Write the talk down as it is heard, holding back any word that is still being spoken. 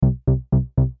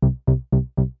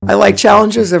I like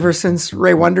challenges. Ever since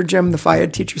Ray Wondergem, the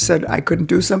FIAD teacher, said I couldn't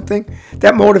do something,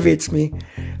 that motivates me.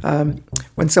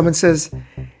 When someone says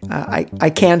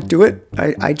I can't do it,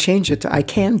 I change it to I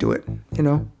can do it.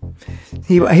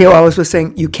 He always was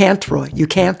saying you can't,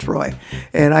 Roy,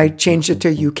 and I changed it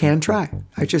to you can try.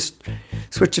 I just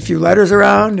switched a few letters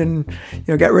around and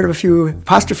got rid of a few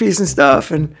apostrophes and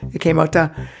stuff, and it came out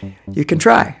to you can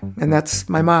try, and that's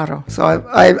my motto. So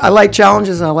I like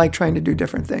challenges, and I like trying to do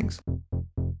different things.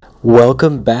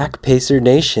 Welcome back, Pacer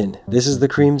Nation. This is the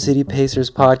Cream City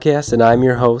Pacers podcast, and I'm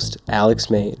your host,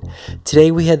 Alex Main. Today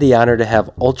we had the honor to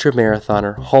have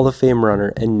ultramarathoner, Hall of Fame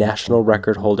runner, and national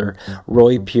record holder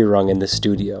Roy Pierung in the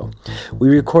studio. We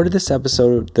recorded this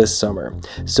episode this summer,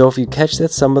 so if you catch that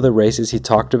some of the races he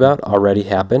talked about already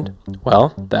happened,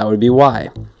 well, that would be why.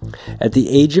 At the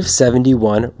age of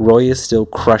 71, Roy is still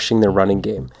crushing the running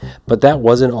game, but that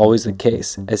wasn't always the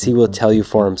case, as he will tell you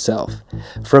for himself.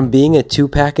 From being a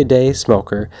 2-pack-a-day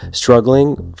smoker,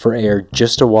 struggling for air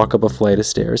just to walk up a flight of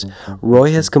stairs,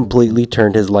 Roy has completely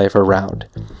turned his life around.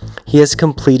 He has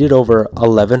completed over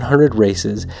 1,100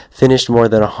 races, finished more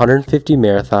than 150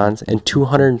 marathons and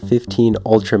 215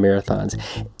 ultramarathons,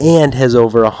 and has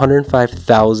over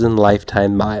 105,000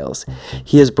 lifetime miles.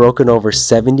 He has broken over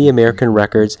 70 American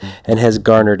records and has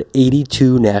garnered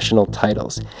 82 national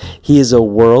titles. He is a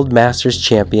World Masters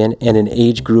champion and an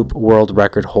age group world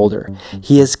record holder.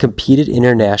 He has competed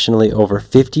internationally over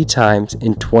 50 times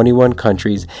in 21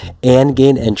 countries and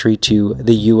gained entry to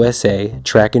the USA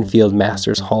Track and Field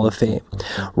Masters Hall of Fame.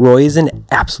 Roy is an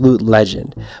absolute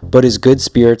legend, but his good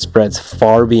spirit spreads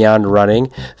far beyond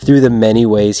running through the many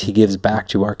ways he gives back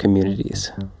to our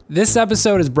communities. This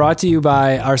episode is brought to you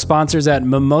by our sponsors at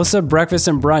Mimosa Breakfast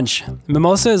and Brunch.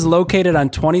 Mimosa is located on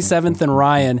 27th and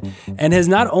Ryan and has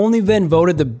not only been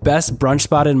voted the best brunch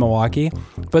spot in Milwaukee,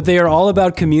 but they are all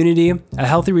about community, a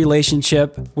healthy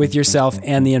relationship with yourself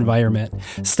and the environment.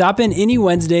 Stop in any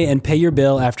Wednesday and pay your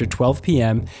bill after 12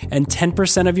 p.m. and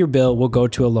 10% of your bill will go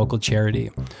to a local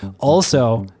charity.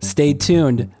 Also, stay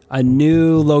tuned. A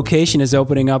new location is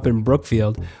opening up in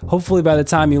Brookfield. Hopefully by the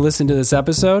time you listen to this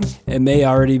episode, it may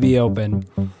already be open.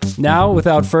 Now,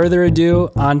 without further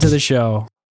ado, on to the show.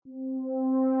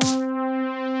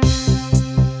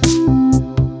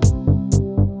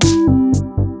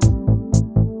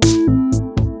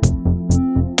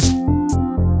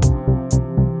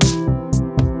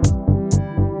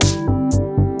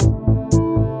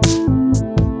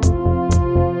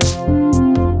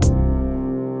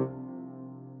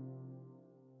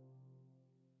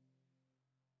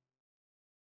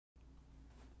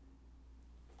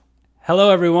 Hello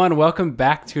everyone, welcome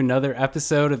back to another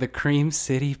episode of the Cream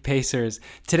City Pacers.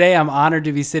 Today I'm honored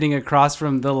to be sitting across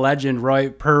from the legend Roy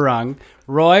Pierung.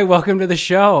 Roy, welcome to the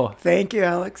show. Thank you,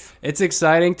 Alex. It's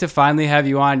exciting to finally have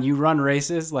you on. You run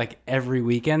races like every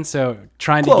weekend, so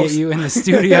trying to get you in the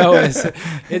studio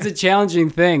it's a challenging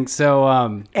thing. So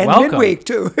and welcome. Midweek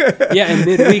too. Yeah, and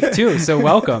midweek too, so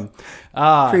welcome.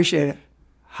 Appreciate it.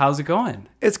 How's it going?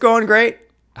 It's going great.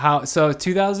 So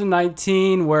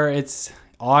 2019, where it's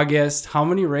August, how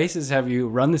many races have you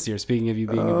run this year, speaking of you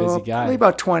being a busy guy? Probably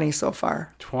about 20 so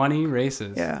far. 20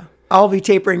 races. Yeah. I'll be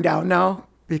tapering down now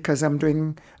because I'm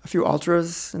doing a few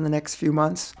ultras in the next few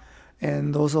months,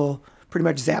 and those will pretty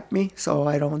much zap me, so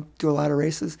I don't do a lot of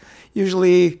races.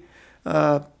 Usually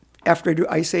after I do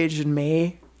Ice Age in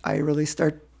May, I really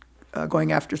start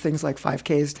going after things like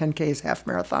 5Ks, 10Ks, half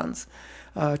marathons,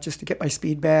 just to get my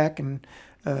speed back and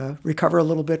recover a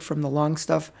little bit from the long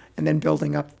stuff, and then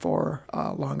building up for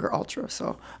longer ultra.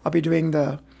 So I'll be doing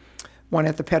the one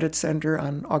at the Pettit Center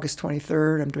on August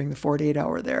 23rd. I'm doing the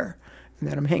 48-hour there. And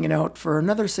then I'm hanging out for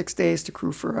another 6 days to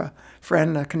crew for a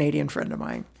friend, a Canadian friend of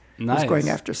mine. Nice. Who's going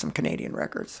after some Canadian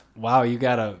records. Wow, you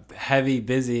got a heavy,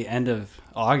 busy end of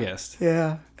August.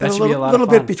 Yeah. That should be a lot of fun. A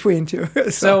little bit between two.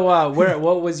 So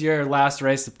what was your last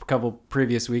race a couple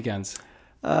previous weekends?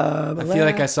 I feel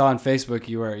like I saw on Facebook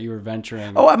you were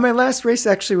venturing. Oh, my last race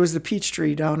actually was the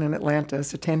Peachtree down in Atlanta.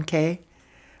 It's a 10K.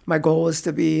 My goal was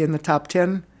to be in the top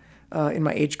 10 in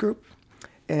my age group.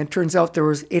 And it turns out there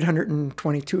was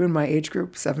 822 in my age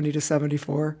group, 70 to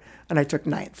 74, and I took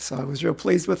 9th. So I was real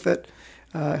pleased with it.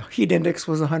 Heat index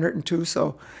was 102,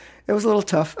 so it was a little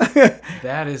tough.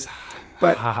 That is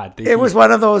but hot. It was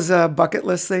one of those bucket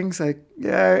list things.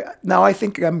 Now I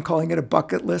think I'm calling it a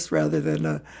bucket list rather than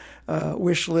a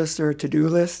wish list or a to-do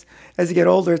list. As you get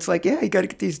older, it's like, you got to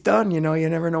get these done. You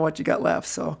never know what you got left.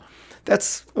 So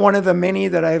that's one of the many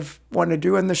that I've wanted to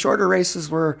do. And the shorter races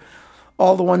were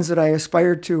all the ones that I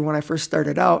aspired to when I first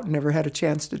started out and never had a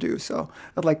chance to do. So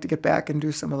I'd like to get back and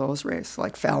do some of those races,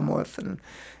 like Falmouth and,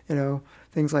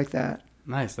 things like that.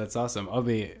 Nice. That's awesome.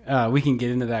 We can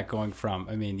get into that going from,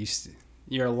 I mean,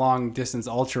 you're a long distance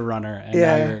ultra runner and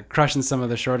now you're crushing some of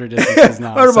the shorter distances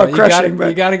now. I don't know about crushing, but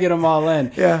you got to get them all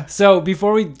in. Yeah. So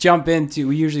before we jump into,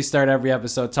 we usually start every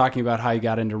episode talking about how you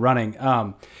got into running.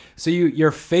 So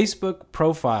your Facebook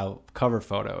profile cover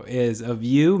photo is of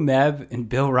you, Meb, and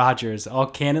Bill Rogers all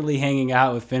candidly hanging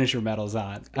out with finisher medals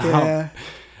on. Yeah.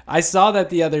 I saw that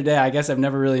the other day. I guess I've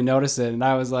never really noticed it. And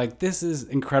I was like, this is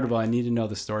incredible. I need to know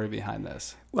the story behind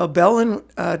this. Well, the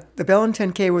Bellin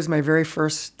 10K was my very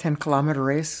first 10-kilometer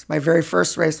race. My very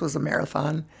first race was a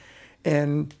marathon.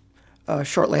 And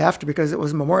shortly after, because it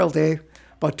was Memorial Day,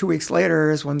 about 2 weeks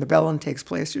later is when the Bellin takes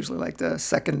place, usually like the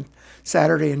second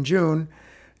Saturday in June.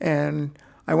 And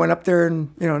I went up there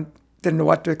and, didn't know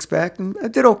what to expect. And I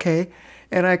did okay.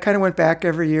 And I kind of went back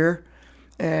every year.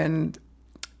 And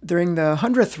during the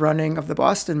 100th running of the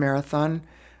Boston Marathon,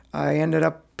 I ended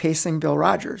up pacing Bill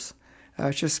Rogers.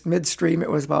 It's just midstream.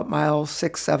 It was about mile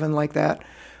 6, 7, like that.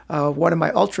 One of my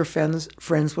ultra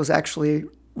friends was actually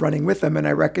running with him, and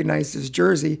I recognized his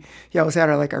jersey. He always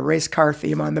had like a race car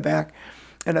theme on the back.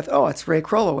 And I thought, it's Ray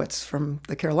Krolowitz from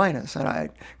the Carolinas. And I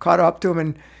caught up to him,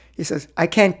 and he says, I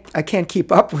can't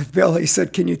keep up with Bill. He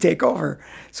said, can you take over?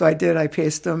 So I did. I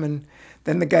paced him, and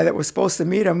then the guy that was supposed to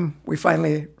meet him, we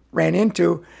finally ran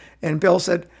into, and Bill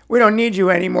said, we don't need you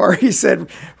anymore. He said,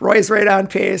 Roy's right on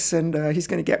pace, and he's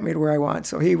going to get me to where I want.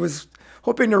 So he was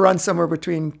hoping to run somewhere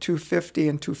between 250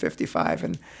 and 255,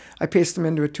 and I paced him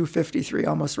into a 253,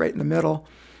 almost right in the middle.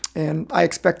 And I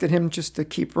expected him just to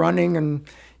keep running, and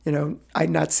I'd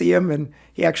not see him, and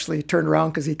he actually turned around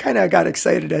because he kind of got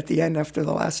excited at the end after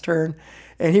the last turn.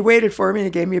 And he waited for me, he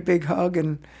gave me a big hug,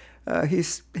 and he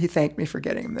thanked me for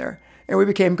getting him there. And we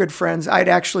became good friends. I'd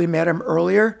actually met him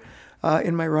earlier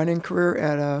in my running career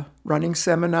at a running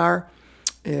seminar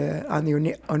on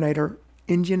the Oneida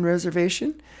Indian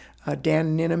Reservation.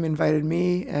 Dan Ninham invited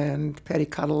me and Petty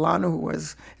Catalano, who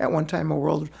was at one time a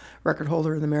world record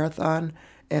holder in the marathon,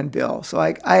 and Bill. So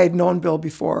I had known Bill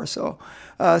before. So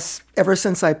ever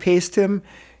since I paced him,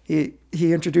 he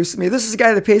introduced me. This is the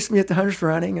guy that paced me at the 100th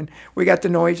running, and we got to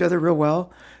know each other real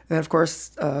well. And of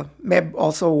course, Meb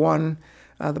also won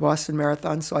the Boston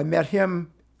Marathon, so I met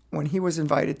him when he was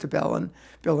invited to Bellin.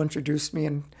 Bill introduced me,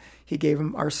 and he gave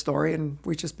him our story, and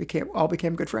we just became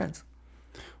good friends.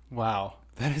 Wow,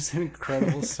 that is an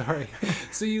incredible story.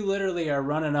 So you literally are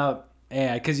running up,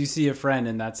 because you see a friend,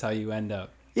 and that's how you end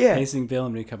up pacing Bill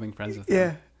and becoming friends with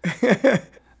him. Yeah.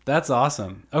 That's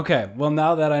awesome. Okay, well,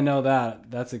 now that I know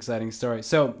that, that's an exciting story.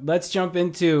 So let's jump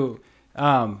into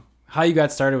how you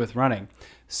got started with running.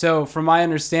 So from my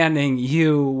understanding,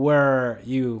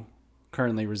 you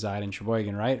currently reside in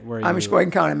Sheboygan, right? I'm in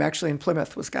Sheboygan County. I'm actually in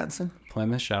Plymouth, Wisconsin.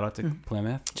 Plymouth, shout out to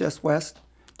Plymouth. Just west.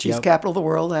 Cheese capital of the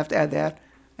world, I have to add that.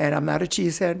 And I'm not a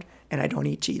cheesehead, and I don't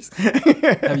eat cheese.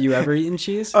 Have you ever eaten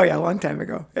cheese? Oh, yeah, a long time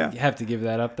ago. Yeah. You have to give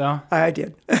that up, though? I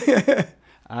did.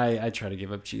 I try to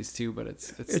give up cheese, too, but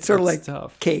it's sort of like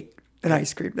tough. Cake and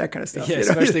ice cream, that kind of stuff. Yeah,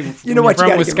 especially when you know you're what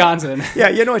from Wisconsin. Yeah,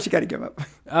 you know what you got to give up.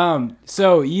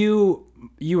 So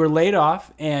you were laid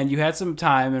off and you had some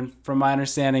time, and from my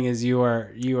understanding is you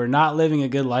are not living a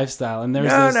good lifestyle. And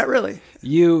not really.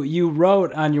 You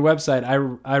wrote on your website,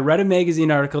 I read a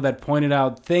magazine article that pointed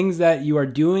out things that you are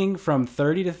doing from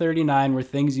 30 to 39 were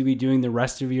things you'd be doing the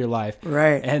rest of your life.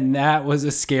 Right. And that was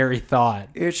a scary thought.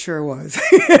 It sure was.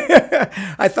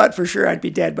 I thought for sure I'd be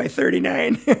dead by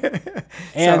 39.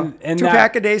 And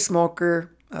 2-pack a day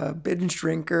smoker, binge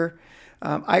drinker.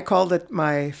 I called it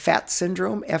my FAT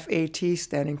syndrome, FAT,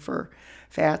 standing for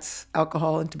fats,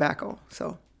 alcohol, and tobacco.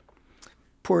 So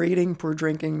poor eating, poor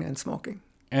drinking, and smoking.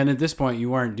 And at this point,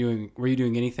 were you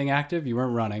doing anything active? You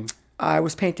weren't running. I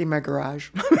was painting my garage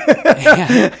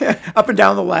up and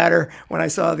down the ladder when I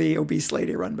saw the obese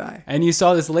lady run by. And you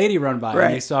saw this lady run by, right,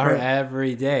 and you saw her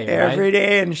every day, right? Every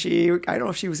day, and I don't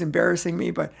know if she was embarrassing me,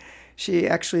 but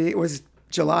it was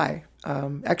July.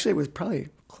 Actually, it was probably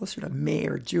closer to May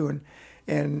or June.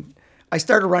 And I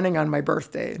started running on my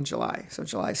birthday in July. So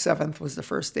July 7th was the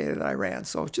first day that I ran.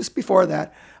 So just before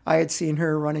that, I had seen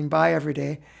her running by every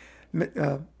day,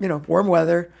 warm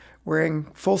weather, wearing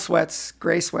full sweats,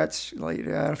 gray sweats. Like, I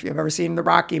don't know if you've ever seen the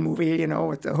Rocky movie,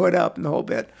 with the hood up and the whole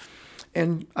bit.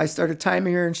 And I started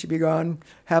timing her, and she'd be gone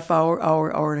half hour,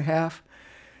 hour and a half.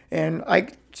 And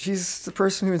she's the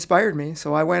person who inspired me.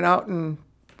 So I went out and,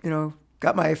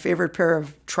 got my favorite pair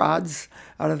of Trods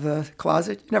out of the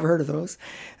closet. Never heard of those.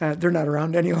 They're not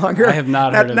around any longer. I have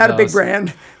not heard of those. Not a big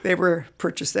brand. They were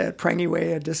purchased at Prangy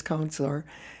Way, a discount store.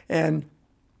 And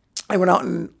I went out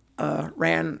and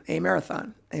ran a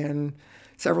marathon. And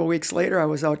several weeks later, I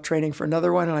was out training for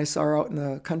another one, and I saw her out in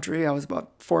the country. I was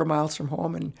about 4 miles from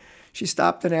home, and she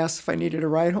stopped and asked if I needed a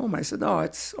ride home. I said, no,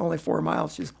 it's only 4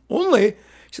 miles. She's, only?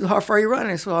 She said, how far are you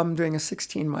running? I said, well, I'm doing a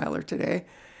 16-miler today.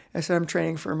 I said, I'm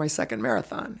training for my second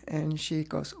marathon. And she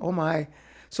goes, oh my.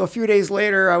 So a few days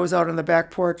later, I was out on the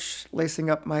back porch lacing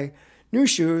up my new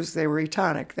shoes. They were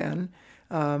Etonic then.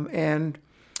 And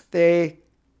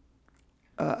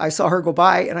I saw her go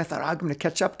by, and I thought, I'm going to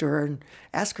catch up to her and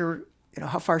ask her,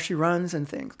 how far she runs and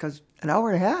things, because an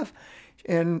hour and a half.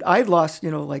 And I'd lost,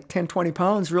 like 10, 20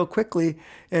 pounds real quickly,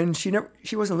 and she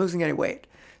wasn't losing any weight.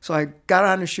 So I got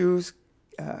on the shoes,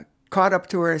 caught up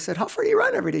to her. I said, how far do you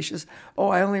run every day? She says, oh,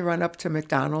 I only run up to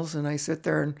McDonald's, and I sit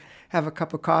there and have a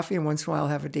cup of coffee, and once in a while I'll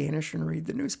have a Danish and read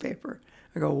the newspaper.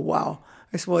 I go, wow.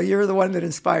 I said, well, you're the one that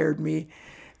inspired me.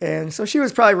 And so she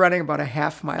was probably running about a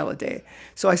half mile a day.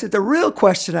 So I said, the real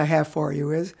question I have for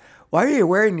you is, why are you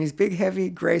wearing these big, heavy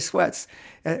gray sweats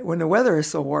when the weather is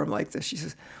so warm like this? She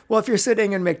says, well, if you're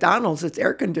sitting in McDonald's, it's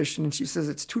air conditioned. And she says,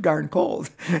 it's too darn cold.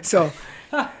 So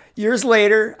years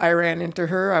later, I ran into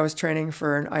her. I was training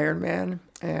for an Ironman,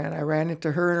 and I ran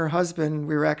into her and her husband.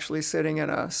 We were actually sitting in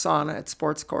a sauna at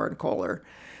Sports Core in Kohler.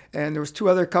 And there was 2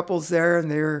 other couples there, and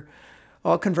they were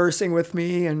all conversing with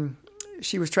me, and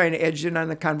she was trying to edge in on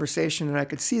the conversation, and I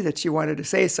could see that she wanted to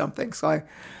say something. So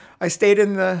I stayed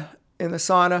in the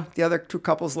sauna. The other 2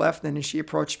 couples left, and then she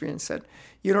approached me and said,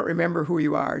 you don't remember who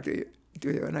you are, do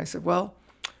you? And I said, well,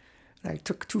 and I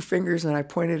took 2 fingers and I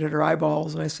pointed at her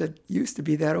eyeballs, and I said, you used to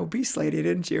be that obese lady,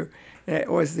 didn't you? And it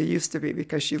was the used to be,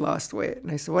 because she lost weight. And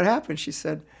I said, what happened? She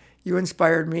said, you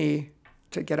inspired me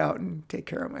to get out and take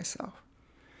care of myself.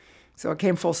 So it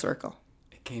came full circle.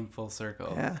 It came full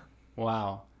circle. Yeah.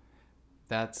 Wow.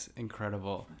 That's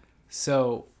incredible.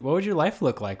 So what would your life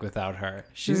look like without her?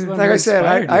 She's the one like who I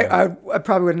said, inspired I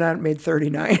probably would not have made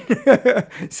 39.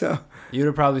 So you would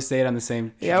have probably stayed on the same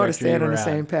trajectory. Yeah, I would have stayed on the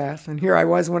same path. And here I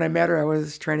was when I met her. I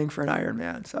was training for an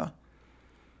Ironman. So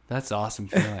that's awesome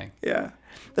feeling. Yeah.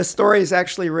 The story is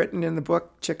actually written in the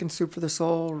book, Chicken Soup for the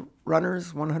Soul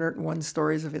Runners, 101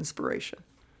 Stories of Inspiration.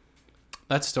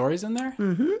 That story's in there?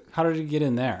 Mm-hmm. How did it get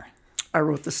in there? I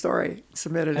wrote the story,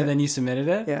 submitted it. And then you submitted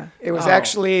it? Yeah. It was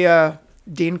actually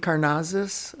Dean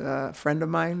Karnazes, a friend of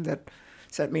mine, that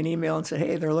sent me an email and said,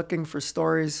 hey, they're looking for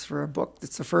stories for a book.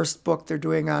 It's the first book they're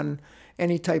doing on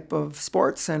any type of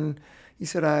sports. And he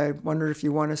said, I wondered if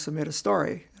you want to submit a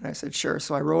story. And I said, sure.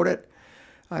 So I wrote it.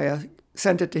 I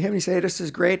sent it to him. He said, hey, this is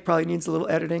great. Probably needs a little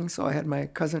editing. So I had my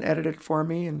cousin edit it for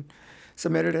me and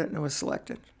submitted it, and it was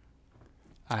selected.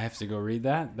 I have to go read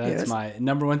that. That's my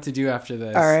number one to do after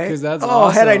this. All right. Because that's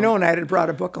awesome. Had I known, I'd have brought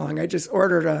a book along. I just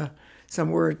ordered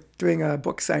we're doing a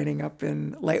book signing up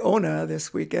in Leona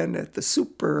this weekend at the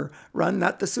Super Run,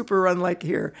 not the Super Run like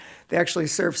here. They actually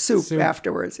serve soup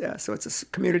afterwards. Yeah. So it's a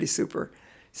community super.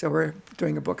 So we're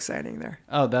doing a book signing there.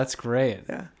 Oh, that's great.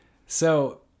 Yeah.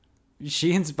 So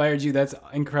she inspired you. That's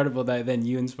incredible that then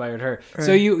you inspired her. Right.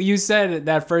 So you said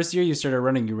that first year you started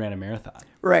running, you ran a marathon.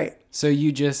 Right. So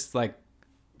you just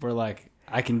were like,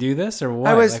 I can do this, or what?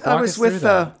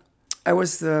 I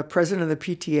was the president of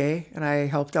the PTA, and I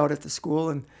helped out at the school,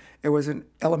 and it was an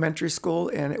elementary school,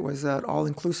 and it was an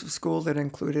all-inclusive school that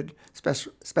included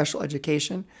special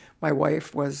education. My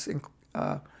wife was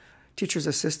teacher's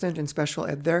assistant in special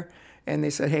ed there, and they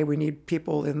said, hey, we need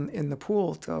people in the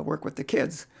pool to work with the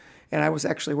kids. And I was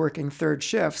actually working 3rd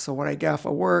shift, so when I get off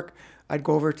of work, I'd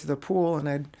go over to the pool and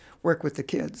I'd work with the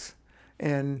kids.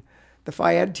 And the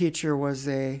Phi Ed teacher was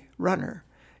a runner,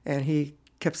 and he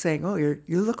kept saying, oh,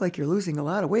 you look like you're losing a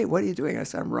lot of weight. What are you doing? I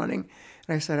said, I'm running.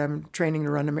 And I said, I'm training to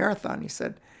run a marathon. He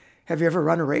said, have you ever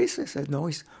run a race? I said, no.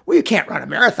 He said, well, you can't run a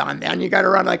marathon then. You got to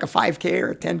run like a 5K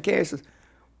or a 10K. I said,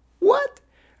 what?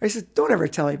 I said, don't ever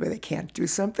tell anybody they can't do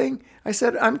something. I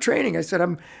said, I'm training. I said,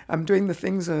 I'm doing the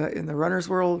things in the Runner's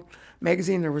World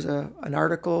magazine. There was an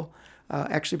article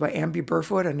actually by Amby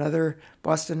Burfoot, another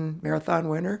Boston Marathon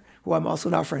winner, who I'm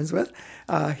also now friends with.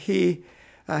 He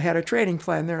had a training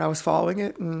plan there, and I was following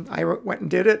it, and I went and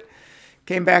did it.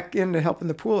 Came back in to help in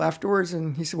the pool afterwards,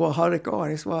 and he said, well, how did it go?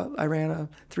 And I said, well, I ran a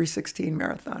 3:16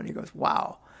 marathon. He goes,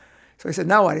 wow. So I said,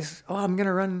 now what? He says, oh, I'm going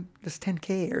to run this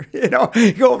 10K, or,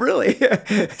 you go, really?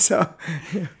 So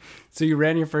you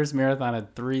ran your first marathon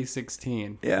at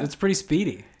 3:16. Yeah. It's pretty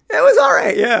speedy. It was all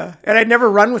right, yeah. And I'd never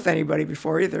run with anybody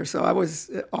before either, so I was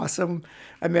awesome.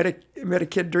 I met a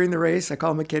kid during the race. I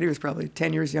call him a kid. He was probably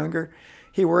 10 years younger.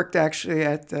 He worked actually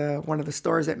at one of the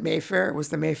stores at Mayfair. It was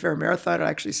the Mayfair Marathon. I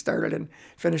actually started and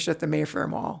finished at the Mayfair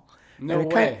Mall. No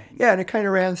way. And it kind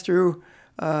of ran through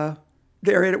the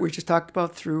area that we just talked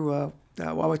about, through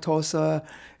Wauwatosa,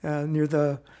 near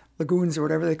the lagoons or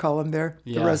whatever they call them there,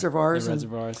 the reservoirs. The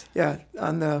reservoirs.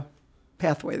 On the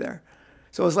pathway there.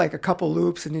 So it was like a couple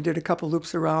loops, and you did a couple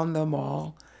loops around the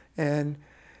mall. And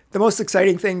the most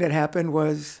exciting thing that happened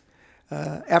was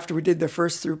after we did the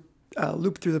first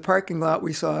loop through the parking lot,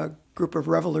 we saw a group of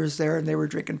revelers there, and they were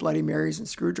drinking Bloody Marys and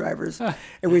screwdrivers.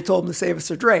 And we told them to save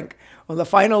us a drink. Well, the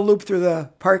final loop through the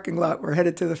parking lot, we're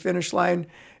headed to the finish line,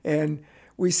 and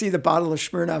we see the bottle of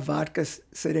Smirnoff vodka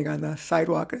sitting on the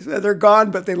sidewalk. They're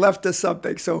gone, but they left us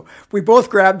something. So we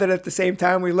both grabbed it at the same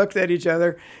time. We looked at each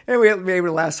other, and maybe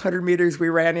the last 100 meters, we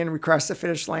ran in, we crossed the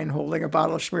finish line holding a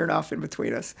bottle of Smirnoff in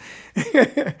between us.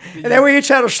 And then we each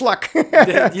had a schluck.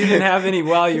 You didn't have any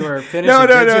while you were finishing?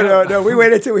 No. We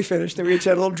waited till we finished, and we each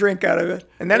had a little drink out of it.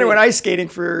 And then I went ice skating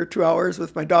for 2 hours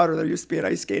with my daughter. There used to be an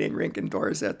ice skating rink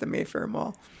indoors at the Mayfair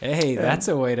Mall. Hey, that's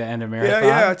a way to end a marathon.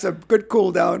 Yeah, it's a good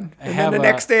cool down. And then the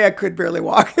next day, I could barely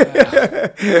walk. I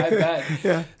bet.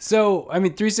 Yeah. So,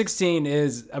 316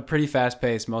 is a pretty fast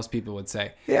pace, most people would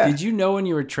say. Yeah. Did you know when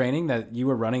you were training that you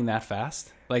were running that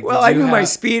fast? Well, I knew my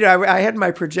speed. I had my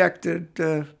projected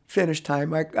finish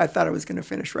time. I thought I was going to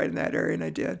finish right in that area, and I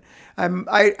did.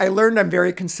 I learned I'm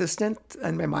very consistent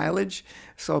on my mileage,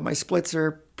 so my splits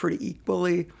are pretty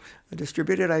equally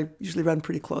distributed. I usually run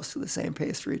pretty close to the same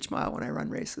pace for each mile when I run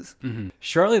races. Mm-hmm.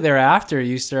 Shortly thereafter,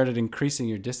 you started increasing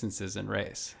your distances in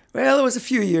race. Well, it was a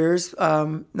few years.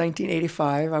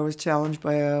 1985, I was challenged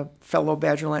by a fellow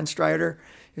Badgerland strider.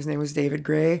 His name was David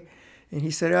Gray. And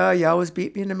he said, you always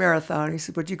beat me in the marathon. He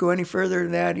said, but you go any further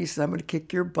than that? He said, I'm going to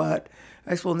kick your butt.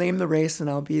 I said, well, name the race and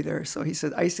I'll be there. So he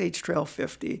said, Ice Age Trail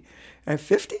 50. And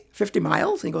 50? 50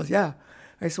 miles? And he goes, yeah.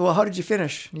 I said, well, how did you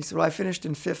finish? And he said, well, I finished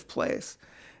in 5th place.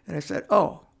 And I said,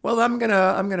 oh, well, I'm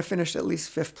gonna finish at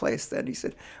least 5th place then. He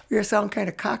said, well, you sound kind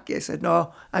of cocky. I said,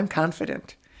 no, I'm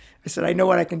confident. I said, I know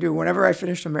what I can do. Whenever I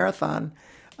finish a marathon,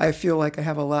 I feel like I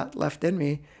have a lot left in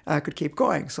me. I could keep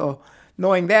going. So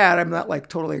knowing that, I'm not like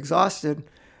totally exhausted.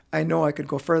 I know I could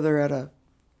go further at a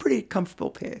pretty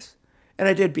comfortable pace. And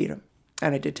I did beat him.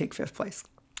 And I did take 5th place.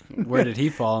 Where did he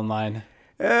fall in line?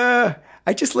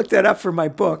 I just looked that up for my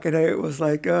book, and it was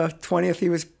like 20th. He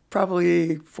was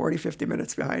probably 40, 50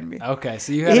 minutes behind me. Okay,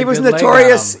 so you had he a was good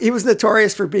notorious. leg on him. He was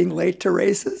notorious for being late to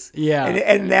races. Yeah.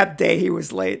 And that day he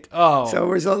was late. Oh. So it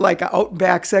was like an out and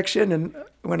back section, and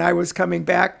when I was coming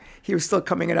back, he was still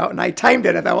coming it out, and I timed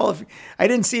it. I thought, well, if I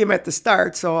didn't see him at the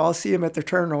start, so I'll see him at the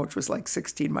turn, which was like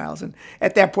 16 miles. And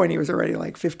at that point, he was already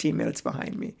like 15 minutes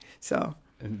behind me. So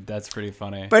that's pretty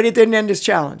funny. But it didn't end his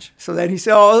challenge. So then he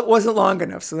said, oh, it wasn't long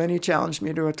enough. So then he challenged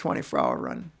me to a 24-hour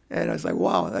run. And I was like,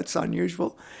 wow, that's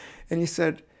unusual. And he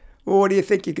said, well, what do you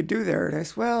think you could do there? And I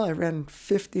said, well, I ran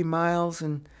 50 miles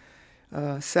in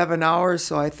 7 hours,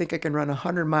 so I think I can run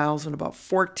 100 miles in about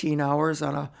 14 hours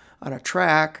on a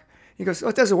track. He goes, oh,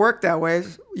 it doesn't work that way.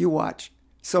 You watch.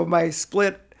 So my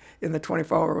split in the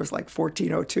 24-hour was like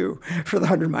 14:02 for the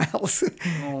 100 miles.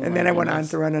 And then I went on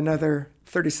to run another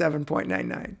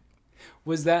 37.99.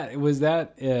 Was that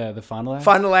the Fond du Lac?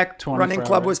 Fond du Lac Running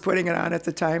Club was putting it on at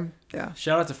the time. Yeah.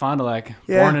 Shout out to Fond du Lac.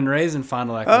 Yeah. Born and raised in Fond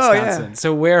du Lac, Wisconsin. Yeah.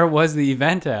 So where was the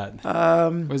event at?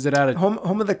 Was it at home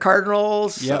of the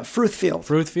Cardinals? Yep. Fruth Field.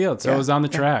 Fruth Field. So it was on the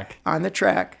track. On the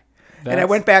track. And I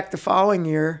went back the following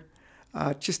year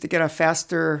just to get a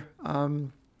faster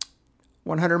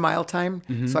 100-mile time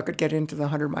so I could get into the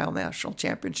 100-mile national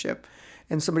championship.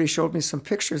 And somebody showed me some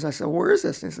pictures. I said, where is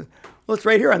this? And he said, well, it's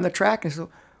right here on the track. And I said,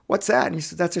 what's that? And he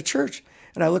said, that's a church.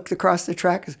 And I looked across the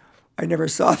track. I never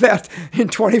saw that in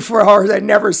 24 hours. I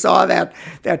never saw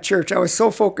that church. I was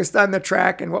so focused on the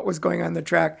track and what was going on the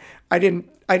track. I didn't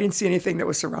see anything that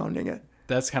was surrounding it.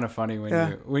 That's kind of funny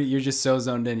when you're just so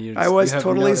zoned in. I was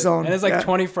totally zoned. And it's like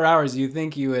 24 hours. You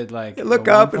think you would like look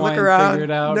up and look around. Figure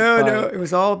it out, no, it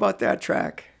was all about that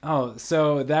track. Oh,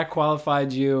 so that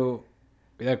qualified you.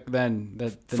 Then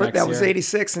that was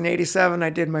 86 and 87. I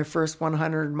did my first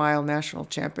 100-mile national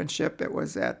championship. It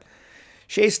was at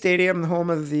Shea Stadium, the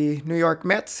home of the New York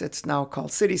Mets. It's now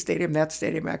called City Stadium. That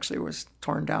stadium actually was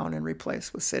torn down and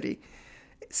replaced with Citi,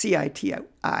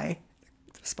 the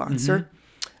sponsor.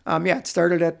 Mm-hmm. It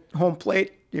started at home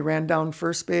plate. You ran down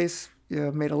first base.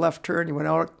 You made a left turn. You went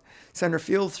out center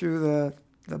field through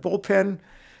the bullpen,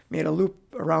 made a loop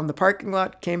around the parking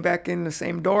lot, came back in the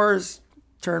same doors,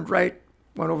 turned right,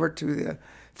 went over to the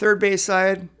third base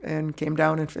side, and came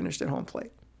down and finished at home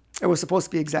plate. It was supposed to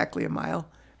be exactly a mile,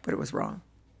 but it was wrong.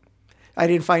 I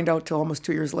didn't find out till almost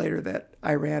 2 years later that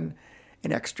I ran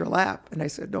an extra lap. And I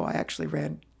said, no, I actually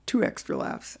ran 2 extra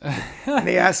laps. And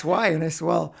they asked why. And I said,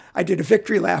 well, I did a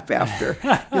victory lap after.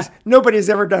 Nobody's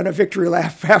ever done a victory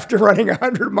lap after running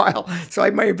 100 mile. So I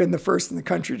might have been the first in the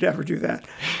country to ever do that.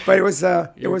 But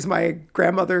it was my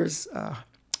grandmother's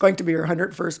going to be her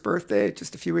 101st birthday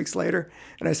just a few weeks later.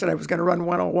 And I said I was going to run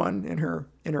 101 in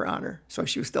her honor. So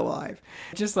she was still alive.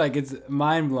 Just like it's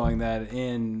mind blowing that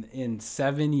in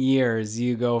 7 years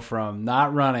you go from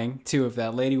not running to, if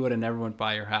that lady would have never went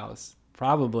by your house,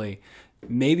 probably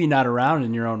maybe not around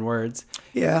in your own words,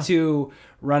 to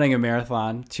running a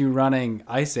marathon, to running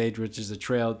Ice Age, which is a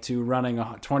trail, to running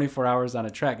 24 hours on a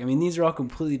track. I mean, these are all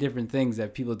completely different things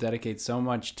that people dedicate so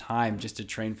much time just to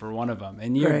train for one of them.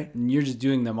 And you're just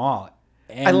doing them all.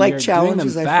 And I like you're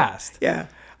challenges. doing them fast.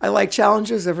 I like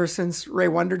challenges. Ever since Ray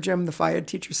Wondergym, the FIAD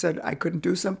teacher, said I couldn't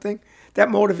do something, that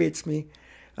motivates me.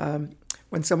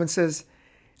 When someone says,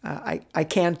 I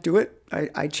can't do it,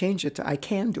 I change it to I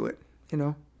can do it, you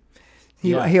know.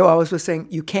 He always was saying,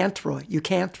 you can't,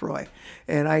 Roy.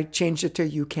 And I changed it to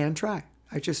you can try.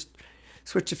 I just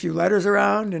switched a few letters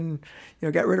around and,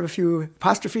 got rid of a few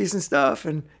apostrophes and stuff.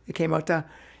 And it came out to,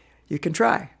 you can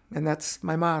try. And that's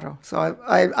my motto. So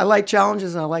I like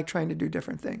challenges and I like trying to do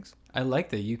different things. I like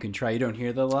that you can try. You don't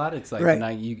hear that a lot. It's like,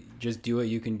 right. You just do it.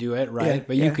 You can do it, right? Yeah,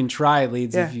 but you can try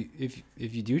leads Yeah. if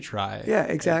you do try. Yeah,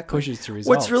 exactly. It pushes to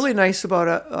results. What's really nice about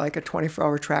a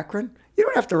 24-hour track run, you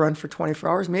don't have to run for 24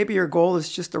 hours. Maybe your goal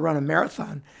is just to run a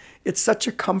marathon. It's such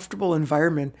a comfortable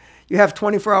environment. You have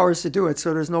 24 hours to do it,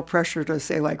 so there's no pressure to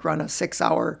say like run a 6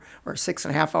 hour or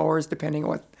 6.5 hours, depending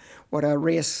on what a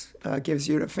race gives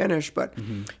you to finish. But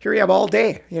here you have all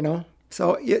day,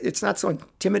 So it's not so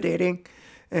intimidating.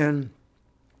 And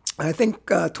I think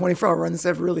 24-hour runs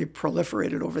have really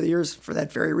proliferated over the years for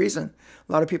that very reason.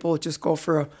 A lot of people just go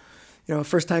for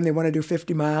first time they want to do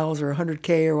 50 miles or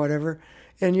 100K or whatever,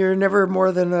 and you're never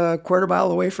more than a quarter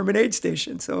mile away from an aid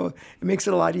station. So it makes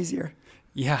it a lot easier.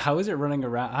 Yeah, how is it running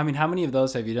around? I mean, how many of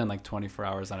those have you done, like 24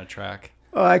 hours on a track?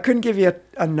 I couldn't give you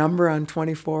a number on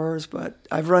 24 hours, but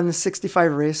I've run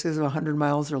 65 races of 100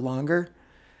 miles or longer.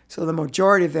 So the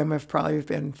majority of them have probably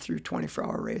been through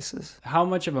 24-hour races. How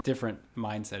much of a different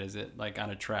mindset is it, like on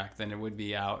a track, than it would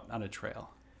be out on a trail?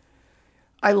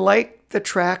 I like the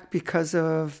track because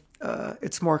of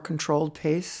its more controlled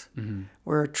pace,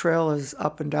 where a trail is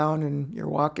up and down and you're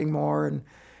walking more, and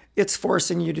it's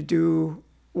forcing you to do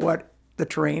what the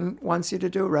terrain wants you to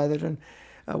do rather than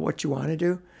what you want to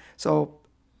do. So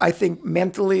I think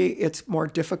mentally it's more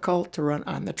difficult to run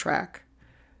on the track.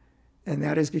 And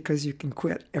that is because you can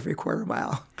quit every quarter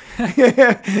mile.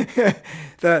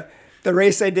 The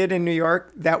race I did in New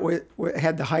York, that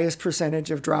had the highest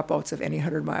percentage of dropouts of any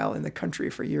 100-mile in the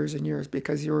country for years and years,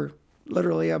 because you were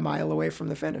literally a mile away from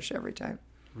the finish every time.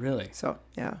 Really? So,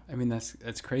 yeah. I mean,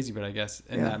 that's crazy, but I guess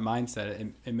in that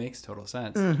mindset, it makes total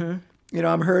sense. Mm-hmm.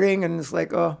 I'm hurting, and it's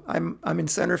like, I'm in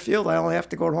center field. I only have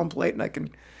to go to home plate, and I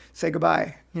can say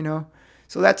goodbye,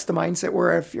 So that's the mindset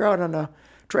where if you're out on a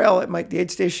trail, the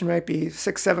aid station might be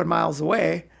 6-7 miles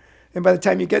away, and by the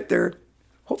time you get there,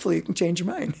 hopefully you can change your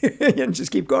mind and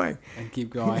just keep going. And keep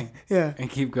going. Yeah. And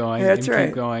keep going. Yeah, that's and right.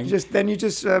 Keep going. You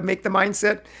just make the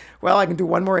mindset, well, I can do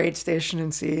one more aid station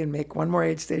and see, and make one more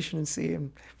aid station and see,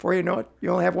 and before you know it, you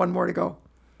only have one more to go.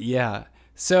 Yeah.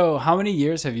 So how many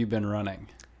years have you been running?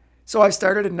 So I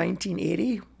started in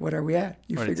 1980. What are we at?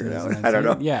 You figure it out. I don't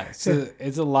know. Yeah. So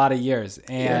it's a lot of years.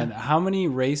 And how many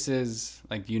races,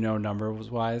 like, do you know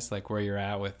numbers wise, like where you're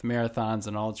at with marathons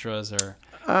and ultras or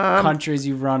countries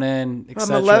you've run in,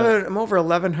 etc.? I'm over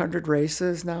 1,100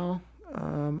 races now.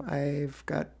 I've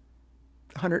got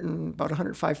about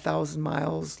 105,000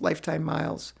 miles, lifetime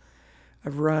miles.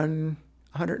 I've run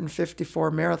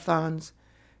 154 marathons,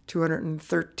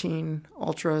 213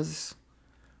 ultras.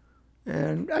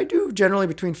 And I do generally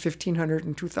between 1,500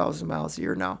 and 2,000 miles a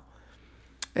year now.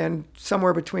 And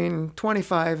somewhere between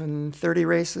 25 and 30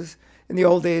 races. In the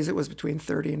old days, it was between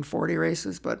 30 and 40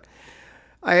 races. But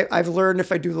I've learned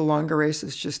if I do the longer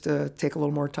races just to take a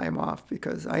little more time off,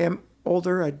 because I am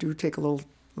older. I do take a little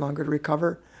longer to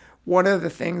recover. One of the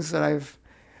things that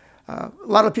a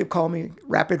lot of people call me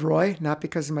Rapid Roy, not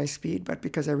because of my speed, but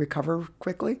because I recover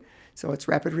quickly. So it's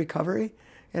rapid recovery.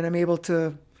 And I'm able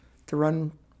to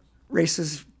run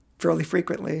races fairly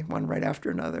frequently, one right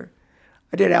after another.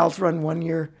 I did Al's run one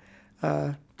year,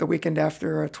 the weekend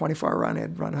after a 24-hour run. I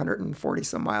had run 140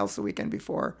 some miles the weekend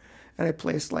before, and I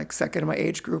placed like second in my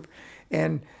age group.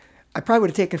 And I probably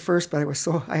would have taken first, but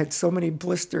I had so many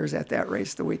blisters at that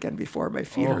race the weekend before. My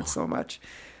feet hurt so much.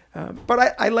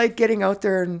 But I like getting out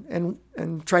there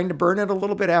and trying to burn it a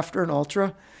little bit after an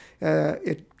ultra.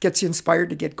 It gets you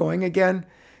inspired to get going again,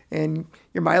 and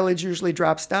your mileage usually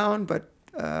drops down, but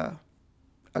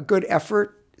a good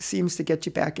effort seems to get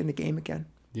you back in the game again.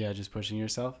 Yeah, just pushing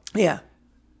yourself. Yeah.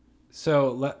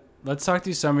 So let's talk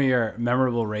through some of your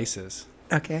memorable races.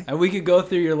 Okay. And we could go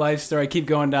through your life story. Keep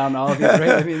going down all of these. Right?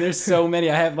 I mean, there's so many.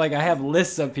 I have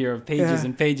lists up here of pages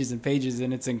and pages and pages,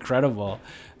 and it's incredible.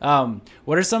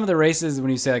 What are some of the races,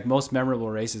 when you say like most memorable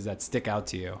races, that stick out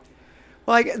to you?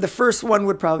 Well, the first one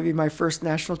would probably be my first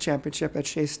national championship at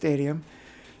Shea Stadium.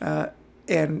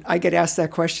 And I get asked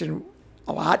that question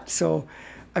a lot, so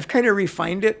I've kind of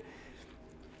refined it.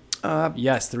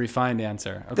 Yes, the refined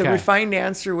answer. Okay. The refined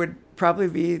answer would probably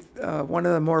be one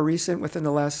of the more recent within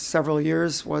the last several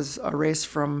years was a race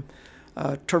from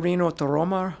Torino to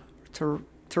Roma,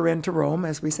 Turin to Rome,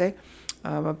 as we say,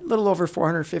 a little over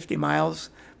 450 miles.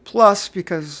 Plus,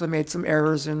 because I made some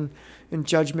errors in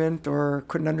judgment or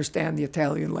couldn't understand the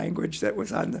Italian language that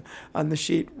was on the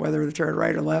sheet, whether to turn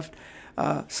right or left.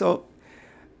 So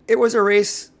it was a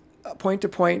race point to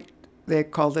point. They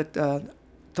called it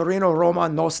Torino-Roma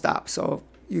no stop. So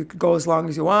you could go as long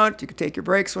as you want. You could take your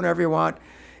breaks whenever you want.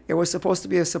 It was supposed to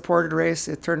be a supported race.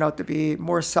 It turned out to be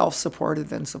more self-supported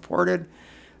than supported.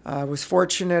 I was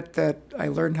fortunate that I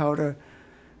learned how to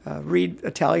read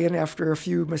Italian after a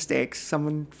few mistakes.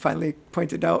 Someone finally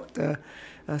pointed out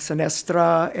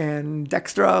sinistra and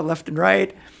dextra, left and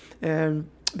right, and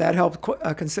that helped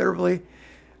considerably.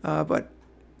 But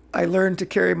I learned to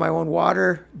carry my own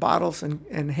water bottles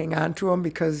and hang on to them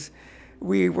because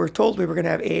we were told we were going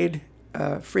to have aid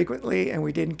frequently, and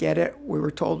we didn't get it. We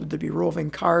were told to be roving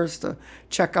cars to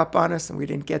check up on us, and we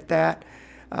didn't get that.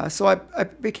 So I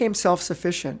became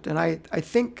self-sufficient, and I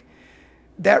think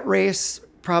that race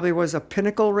probably was a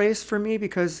pinnacle race for me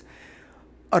because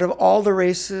out of all the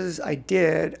races I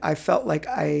did, I felt like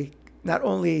I not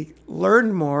only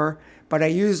learned more, but I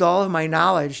used all of my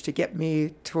knowledge to get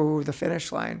me to the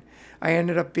finish line. I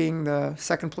ended up being the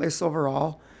second place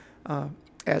overall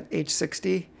at age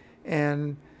 60.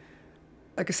 And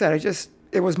like I said,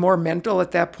 it was more mental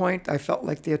at that point. I felt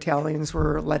like the Italians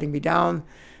were letting me down.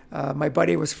 My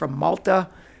buddy was from Malta,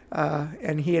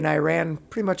 and he and I ran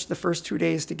pretty much the first 2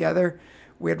 days together.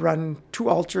 We had run 2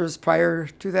 ultras prior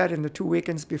to that in the 2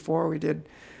 weekends before. We did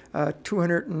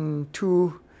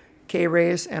 202K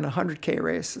race and 100K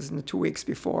races in the 2 weeks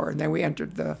before. And then we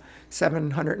entered the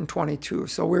 722.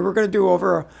 So we were going to do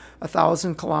over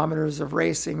 1,000 kilometers of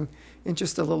racing in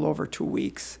just a little over 2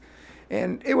 weeks.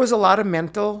 And it was a lot of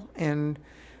mental. And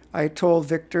I told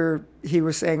Victor, he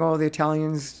was saying, the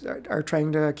Italians are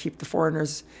trying to keep the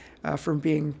foreigners from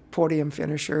being podium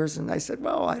finishers. And I said,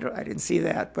 well, I didn't see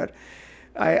that. But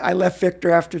I left Victor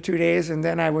after 2 days, and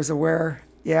then I was aware,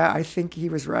 I think he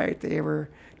was right. They were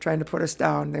trying to put us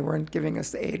down. They weren't giving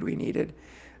us the aid we needed.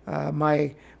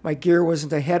 My gear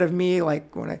wasn't ahead of me.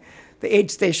 Like the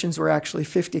aid stations were actually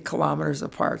 50 kilometers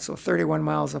apart, so 31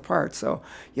 miles apart. So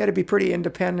you had to be pretty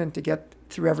independent to get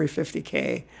through every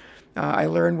 50K. I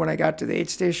learned when I got to the aid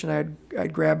station,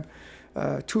 I'd grab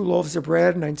 2 loaves of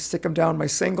bread and I'd stick them down my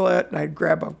singlet, and I'd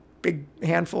grab a big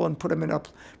handful and put it in a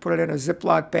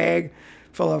Ziploc bag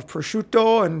full of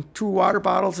prosciutto and 2 water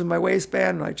bottles in my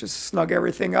waistband, and I just snug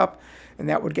everything up, and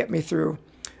that would get me through.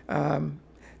 The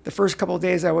first couple of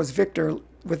days I was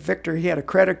with Victor, he had a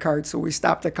credit card, so we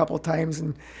stopped a couple of times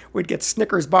and we'd get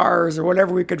Snickers bars or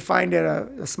whatever we could find at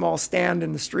a small stand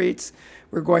in the streets.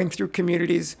 We're going through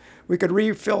communities. We could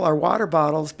refill our water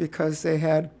bottles because they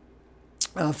had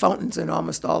fountains in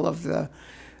almost all of the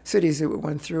cities that we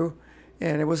went through.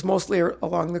 And it was mostly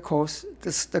along the coast.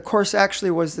 The course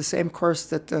actually was the same course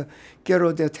that the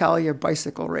Giro d'Italia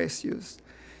bicycle race used.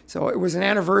 So it was an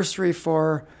anniversary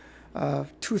for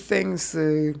 2 things: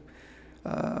 the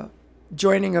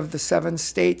joining of the 7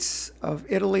 states of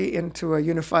Italy into a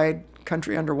unified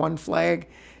country under one flag,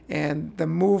 and the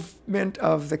movement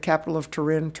of the capital of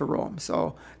Turin to Rome.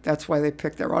 So that's why they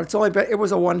picked that route. It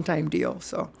was a one-time deal.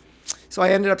 So I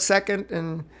ended up second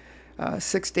in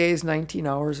 6 days, 19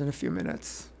 hours, and a few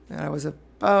minutes. And I was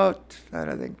about,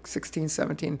 I think, 16,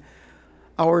 17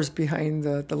 hours behind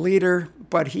the leader,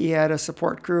 but he had a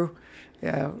support crew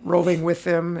roving with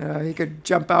him. He could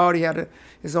jump out. He had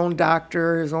his own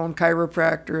doctor, his own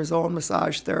chiropractor, his own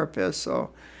massage therapist. So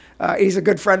he's a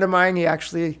good friend of mine. He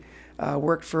actually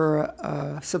worked for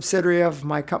a subsidiary of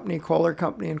my company, Kohler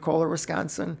Company in Kohler,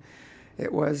 Wisconsin.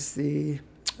 It was the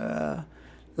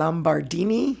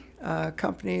Lombardini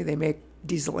company. They make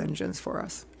diesel engines for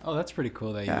us. Oh, that's pretty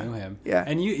cool that you knew him. Yeah.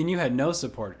 And you had no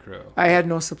support crew. I had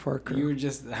no support crew. You were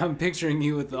I'm picturing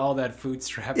you with all that food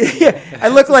strap. Yeah, I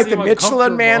looked like the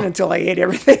Michelin Man until I ate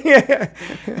everything.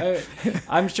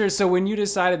 I'm sure. So when you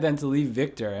decided then to leave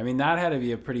Victor, I mean, that had to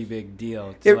be a pretty big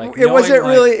deal. It wasn't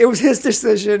really. It was his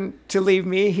decision to leave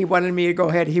me. He wanted me to go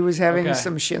ahead. He was having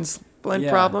some shin splint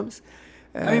problems.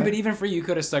 I mean, but even for you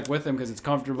could have stuck with him because it's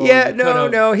comfortable. Yeah,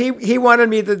 no. He wanted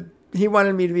me to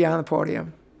be on the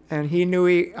podium. and he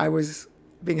knew I was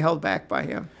being held back by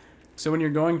him. So when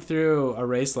you're going through a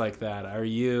race like that,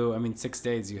 6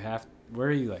 days, where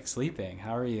are you like sleeping?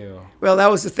 How are you? Well,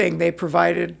 that was the thing. They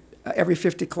provided every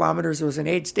 50 kilometers there was an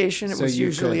aid station. It was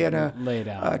usually in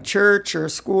a church or a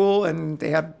school, and they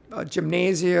had a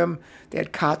gymnasium. They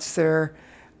had cots there.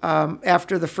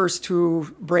 After the first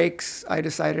 2 breaks, I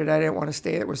decided I didn't want to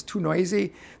stay. It was too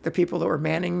noisy. The people that were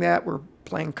manning that were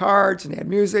playing cards, and they had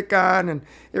music on, and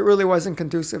it really wasn't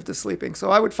conducive to sleeping. So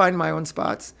I would find my own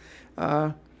spots.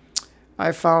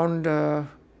 I found a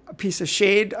piece of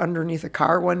shade underneath a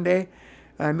car one day.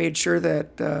 I made sure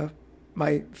that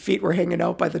my feet were hanging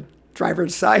out by the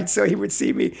driver's side so he would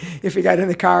see me if he got in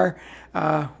the car.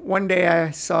 One day I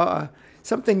saw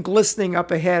something glistening up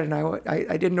ahead, and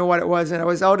I didn't know what it was. And I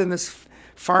was out in this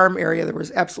farm area. There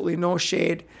was absolutely no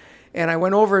shade. And I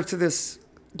went over to this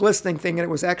glistening thing, and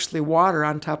it was actually water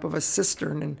on top of a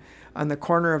cistern on the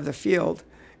corner of the field.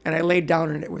 And I laid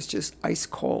down, and it was just ice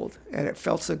cold, and it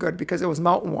felt so good because it was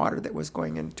mountain water that was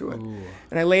going into it. Ooh.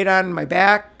 And I laid on my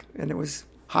back, and it was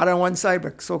hot on one side,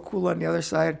 but so cool on the other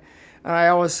side. And I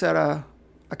always set a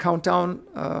countdown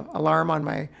alarm on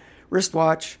my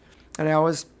wristwatch, and I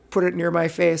always put it near my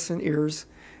face and ears,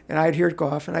 and I'd hear it go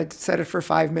off, and I'd set it for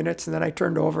 5 minutes, and then I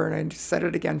turned over, and I set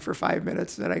it again for 5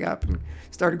 minutes, and then I got up and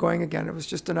started going again. It was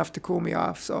just enough to cool me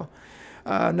off. So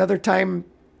another time,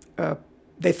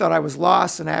 they thought I was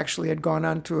lost, and I actually had gone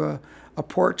onto a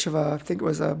porch of I think it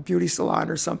was a beauty salon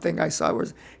or something. I saw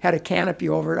had a canopy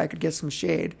over it. I could get some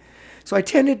shade. So I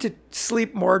tended to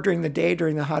sleep more during the day,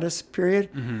 during the hottest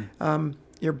period. Mm-hmm.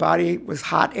 Your body was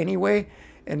hot anyway,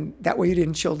 and that way you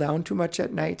didn't chill down too much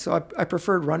at night. So I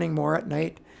preferred running more at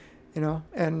night,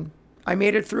 and I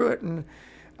made it through it. And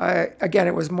again,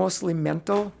 it was mostly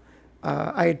mental.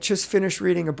 I had just finished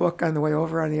reading a book on the way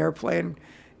over on the airplane.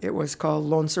 It was called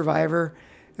Lone Survivor.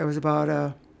 It was about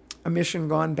a mission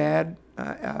gone bad.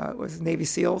 It was Navy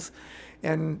SEALs.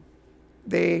 And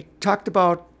they talked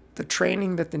about the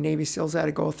training that the Navy SEALs had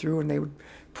to go through, and they would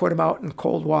put them out in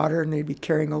cold water, and they'd be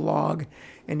carrying a log,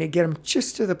 and they'd get them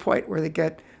just to the point where they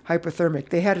get hypothermic.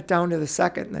 They had it down to the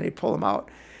second, and then they'd pull them out.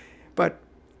 But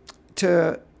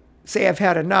to say I've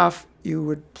had enough, you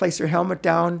would place your helmet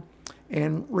down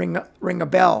and ring a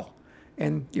bell,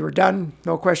 and you were done,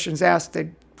 no questions asked.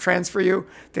 They'd transfer you.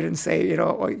 They didn't say,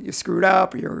 you screwed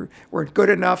up or you weren't good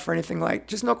enough or anything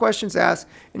just no questions asked.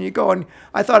 And you go, and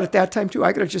I thought at that time too,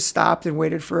 I could have just stopped and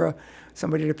waited for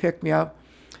somebody to pick me up.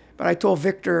 But I told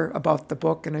Victor about the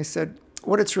book, and I said,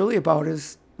 what it's really about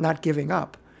is not giving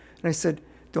up. And I said,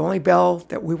 the only bell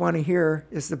that we want to hear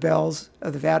is the bells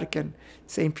of the Vatican,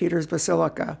 St. Peter's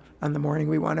Basilica, on the morning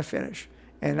we want to finish.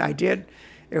 And I did.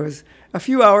 It was a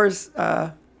few hours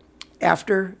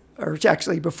after, or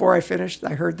actually before I finished.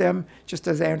 I heard them just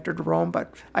as I entered Rome,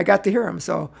 but I got to hear them,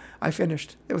 so I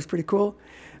finished. It was pretty cool.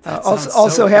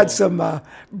 Also had cool. Some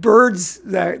birds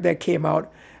that came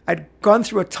out. I'd gone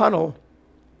through a tunnel,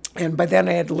 and by then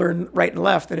I had learned right and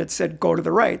left, and it said go to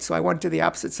the right. So I went to the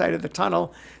opposite side of the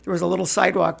tunnel. There was a little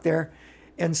sidewalk there,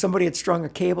 and somebody had strung a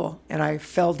cable, and I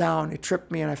fell down. It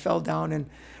tripped me, and I fell down and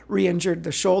re-injured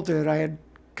the shoulder that I had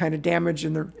kind of damaged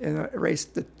in the race,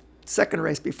 the second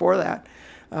race before that.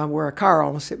 Where a car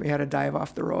almost hit me, I had to dive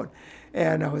off the road.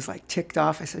 And I was like ticked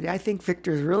off. I said, I think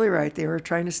Victor's really right. They were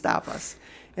trying to stop us.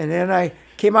 And then I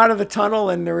came out of the tunnel,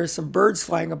 and there were some birds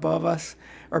flying above us,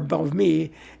 or above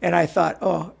me. And I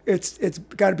thought, it's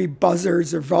got to be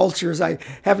buzzards or vultures. I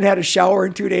haven't had a shower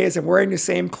in 2 days. I'm wearing the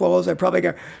same clothes. I probably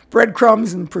got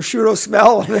breadcrumbs and prosciutto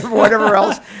smell and whatever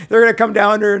else. They're going to come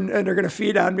down there and they're going to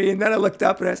feed on me. And then I looked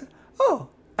up and I said,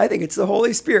 I think it's the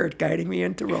Holy Spirit guiding me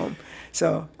into Rome.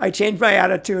 So I changed my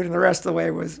attitude, and the rest of the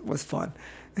way was fun.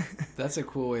 That's a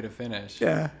cool way to finish.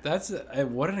 Yeah.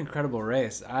 What an incredible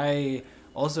race. I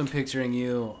also am picturing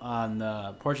you on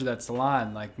the porch of that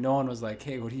salon. Like, no one was like,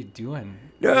 hey, what are you doing?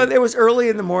 No, it was early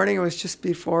in the morning. It was just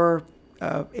before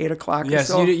 8 o'clock or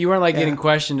so. You weren't getting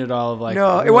questioned at all.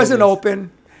 No, it wasn't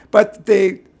open. But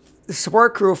the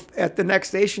support crew at the next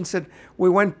station said, we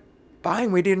went by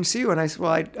and we didn't see you. And I said,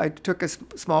 well, I took a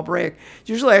small break.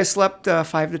 Usually I slept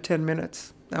 5 to 10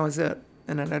 minutes. That was it.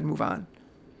 And then I'd move on.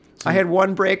 I had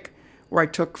one break where I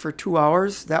took for 2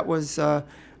 hours. That was a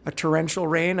torrential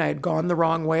rain. I had gone the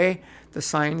wrong way. The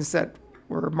signs that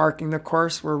were marking the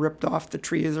course were ripped off the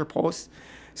trees or posts.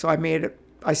 So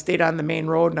I stayed on the main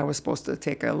road, and I was supposed to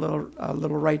take a little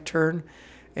right turn.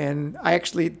 And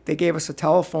they gave us a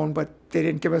telephone, but they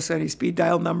didn't give us any speed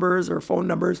dial numbers or phone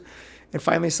numbers. And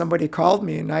finally somebody called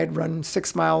me, and I had run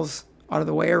 6 miles out of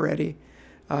the way already.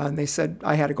 And they said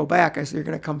I had to go back. I said, you're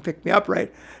going to come pick me up,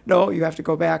 right? No, you have to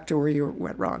go back to where you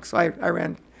went wrong. So I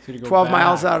ran 12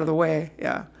 miles out of the way.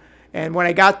 Yeah. And when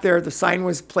I got there, the sign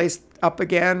was placed up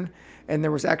again, and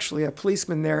there was actually a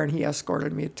policeman there, and he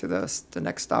escorted me to the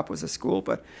next stop was a school.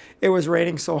 But it was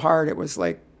raining so hard, it was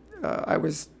like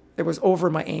it was over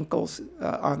my ankles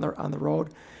on the road.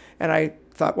 And I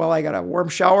thought, well, I got a warm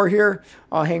shower here.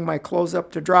 I'll hang my clothes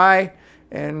up to dry.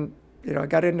 And, I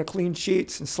got into clean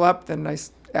sheets and slept. And I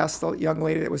asked the young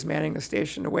lady that was manning the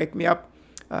station to wake me up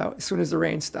as soon as the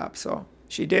rain stopped. So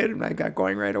she did, and I got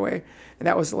going right away. And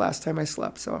that was the last time I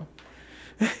slept. So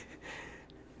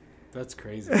That's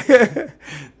crazy.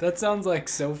 That sounds like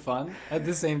so fun. At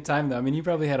the same time, though, I mean, you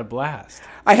probably had a blast.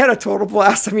 I had a total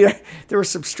blast. I mean, there were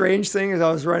some strange things.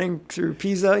 I was running through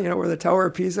Pisa, where the Tower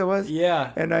of Pisa was.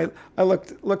 Yeah. And I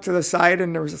looked to the side,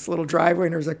 and there was this little driveway,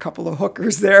 and there was a couple of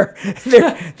hookers there.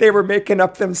 They were making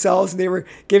up themselves, and they were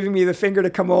giving me the finger to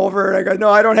come over. And I go, no,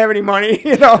 I don't have any money.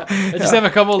 I just have a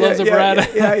couple of loaves of bread.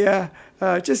 Yeah.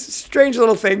 Just strange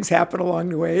little things happen along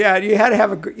the way. Yeah, you had to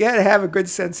have a good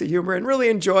sense of humor and really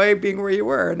enjoy being where you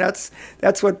were, and that's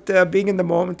what being in the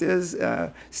moment is.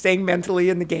 Staying mentally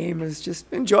in the game is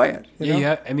just enjoy it. You know?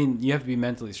 You have to be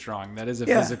mentally strong. That is a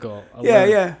physical.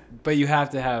 Yeah. But you have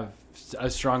to have a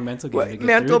strong mental game to get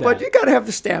mental, through that. but you got to have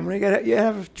the stamina. You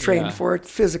have trained for it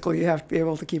physically. You have to be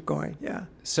able to keep going. Yeah.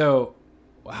 So,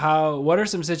 what are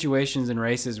some situations in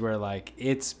races where like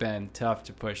it's been tough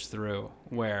to push through,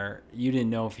 where you didn't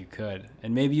know if you could,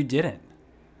 and maybe you didn't?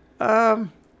 I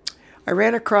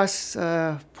ran across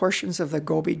portions of the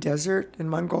Gobi Desert in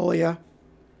Mongolia,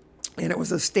 and it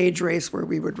was a stage race where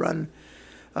we would run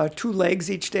 2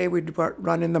 legs each day. We'd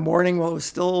run in the morning while it was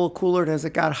still a little cooler, and as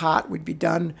it got hot, we'd be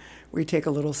done. We'd take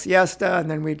a little siesta, and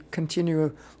then we'd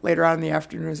continue later on in the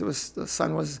afternoon as the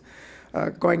sun was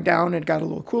going down. It got a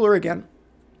little cooler again.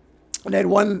 And I'd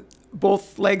won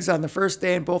both legs on the first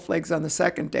day and both legs on the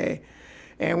second day.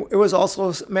 And it was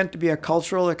also meant to be a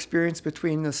cultural experience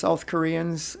between the South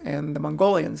Koreans and the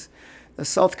Mongolians. The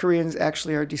South Koreans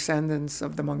actually are descendants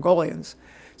of the Mongolians.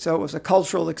 So it was a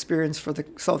cultural experience for the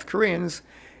South Koreans.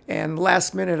 And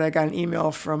last minute, I got an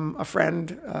email from a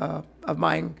friend of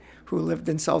mine who lived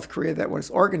in South Korea that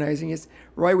was organizing. He said,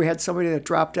 Roy, we had somebody that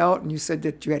dropped out, and you said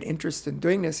that you had interest in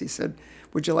doing this. He said,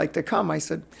 would you like to come? I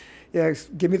said, yeah,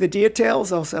 give me the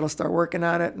details. I'll start working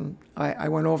on it. And I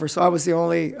went over. So I was the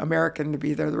only American to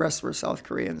be there. The rest were South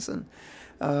Koreans. And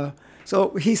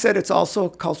so he said it's also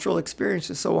cultural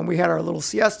experiences. So when we had our little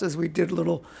siestas, we did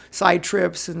little side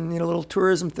trips and little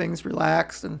tourism things,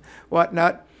 relaxed and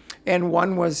whatnot. And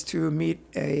one was to meet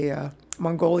a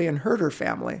Mongolian herder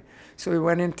family. So we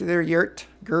went into their yurt.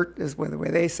 Gert is the way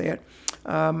they say it.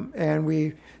 And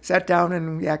we sat down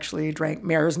and we actually drank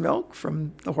mare's milk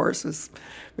from the horse's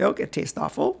milk. It tastes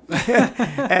awful.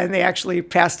 And they actually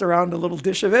passed around a little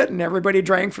dish of it, and everybody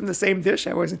drank from the same dish.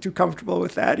 I wasn't too comfortable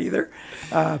with that either.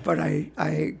 But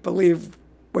I believe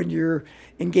when you're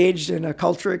engaged in a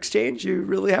culture exchange, you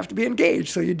really have to be engaged.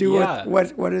 So you do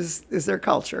what is their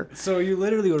culture. So you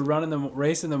literally would run in the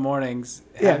race in the mornings,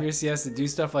 have your siesta, do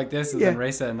stuff like this, and then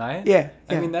race at night? Yeah.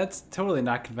 I mean, that's totally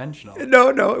not conventional. No,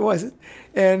 it wasn't.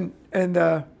 And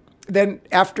then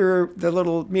after the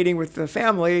little meeting with the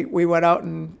family, we went out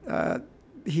and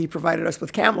he provided us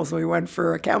with camels, and we went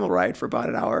for a camel ride for about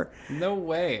an hour. No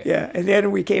way. Yeah, and then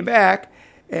we came back,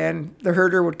 and the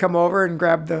herder would come over and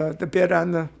grab the bit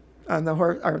on the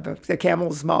horse or the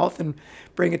camel's mouth and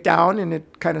bring it down, and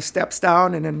it kind of steps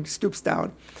down and then stoops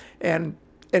down, and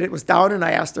it was down. And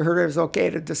I asked the herder if it was okay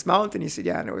to dismount, and he said,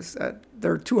 yeah. And it was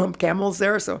there are 2 hump camels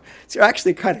there, so you're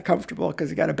actually kind of comfortable because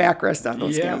you got a backrest on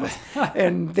those camels.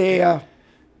 And they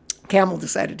camel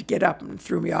decided to get up and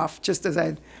threw me off just as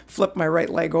I flipped my right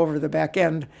leg over the back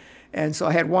end, and so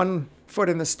I had one foot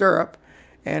in the stirrup,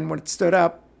 and when it stood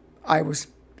up, I was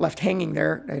left hanging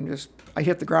there, and I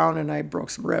hit the ground and I broke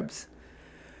some ribs.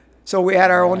 So we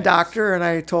had our own doctor, and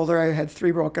I told her I had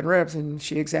 3 broken ribs, and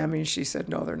she examined me and she said,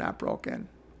 no, they're not broken.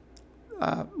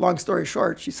 Long story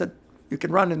short, she said, you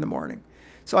can run in the morning.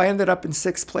 So I ended up in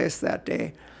 6th place that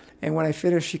day. And when I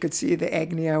finished, she could see the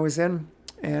agony I was in.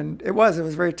 And it was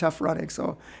very tough running.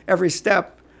 So every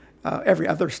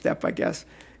other step, I guess,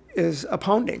 is a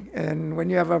pounding. And when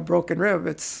you have a broken rib,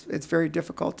 it's very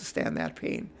difficult to stand that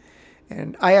pain.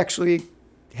 And I actually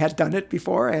had done it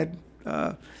before. I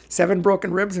had 7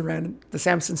 broken ribs and ran the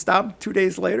Samson Stop 2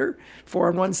 days later, 4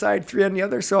 on one side, 3 on the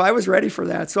other. So I was ready for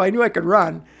that. So I knew I could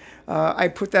run. I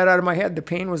put that out of my head. The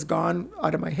pain was gone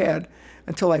out of my head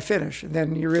until I finished. And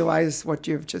then you realize what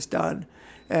you've just done.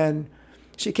 And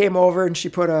she came over and she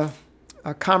put a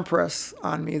compress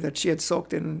on me that she had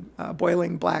soaked in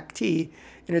boiling black tea,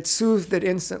 and it soothed it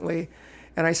instantly.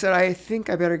 And I said, I think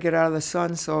I better get out of the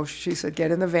sun. So she said,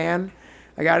 get in the van.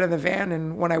 I got in the van,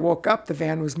 and when I woke up, the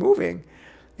van was moving.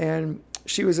 and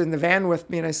she was in the van with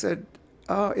me, and I said,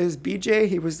 "Oh, is BJ?"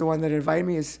 He was the one that invited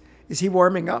me. Is he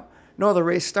warming up? No, the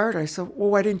race started. I said, "Well,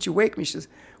 why didn't you wake me?" She says,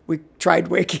 "We tried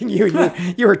waking you.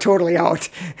 You were totally out,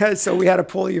 so we had to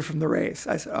pull you from the race."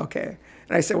 I said, "Okay."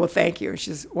 And I said, "Well, thank you." And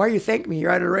she says, "Why are you thanking me?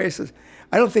 You're out of the race." I said,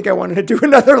 "I don't think I wanted to do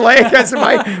another leg." I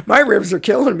said, my ribs are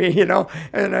killing me, and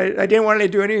I didn't want to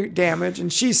do any damage.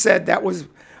 And she said that was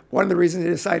one of the reasons they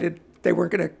decided they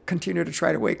weren't going to continue to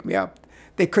try to wake me up.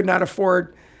 They could not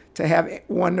afford to have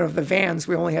one of the vans.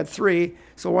 We only had 3,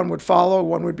 so one would follow,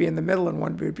 one would be in the middle, and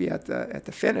one would be at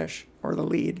the finish or the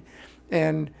lead.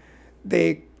 And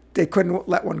they couldn't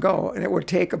let one go, and it would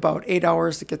take about 8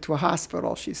 hours to get to a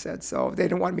hospital, she said. So they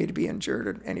didn't want me to be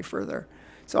injured any further.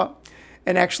 So,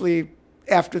 and actually,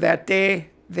 after that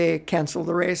day, they canceled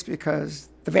the race because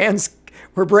the vans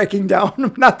were breaking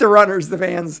down. Not the runners, the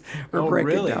vans were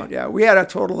breaking down. Yeah, we had a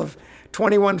total of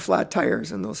 21 flat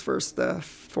tires in those first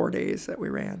 4 days that we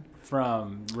ran.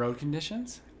 From road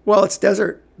conditions? Well, it's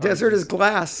desert. Desert is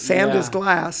glass. Sand is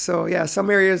glass. So, yeah, some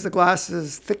areas the glass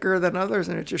is thicker than others,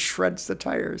 and it just shreds the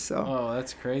tires. So, oh,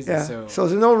 that's crazy. Yeah. So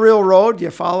there's no real road. You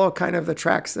follow kind of the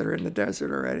tracks that are in the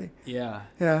desert already. Yeah.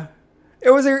 Yeah. It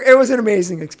was an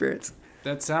amazing experience.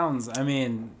 That sounds,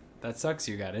 that sucks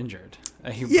you got injured.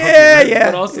 Yeah.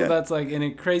 But also that's like in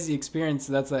a crazy experience.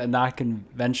 That's like a not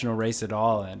conventional race at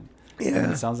all. And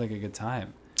it sounds like a good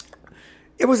time.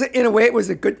 It was, in a way, it was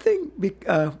a good thing.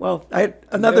 Well, I had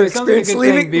another experience like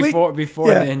leaving before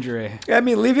the injury.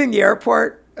 Leaving the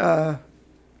airport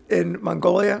in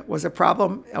Mongolia was a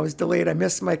problem. I was delayed. I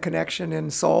missed my connection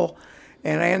in Seoul,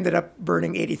 and I ended up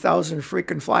burning 80,000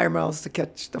 freaking flyer miles to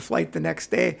catch the flight the next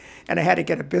day. And I had to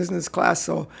get a business class,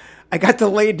 so I got to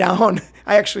lay down.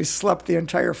 I actually slept the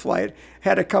entire flight.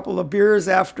 Had a couple of beers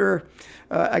after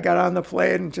I got on the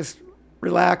plane and just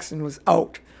relaxed and was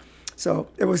out. So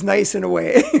it was nice in a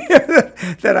way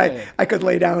that I could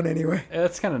lay down anyway. Yeah,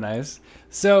 that's kind of nice.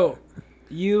 So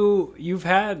you've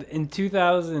had, in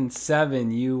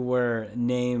 2007, you were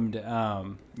named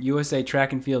USA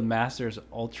Track and Field Masters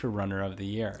Ultra Runner of the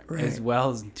Year, right, as well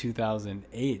as in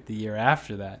 2008, the year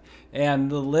after that.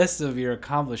 And the list of your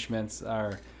accomplishments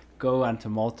go onto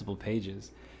multiple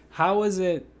pages. How was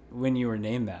it when you were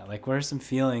named that? Like, what are some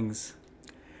feelings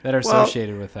that are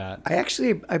associated with that?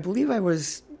 I believe I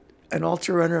was an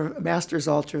ultra runner, Masters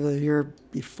Ultra of the Year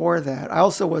before that. I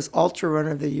also was Ultra Runner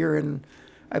of the Year in,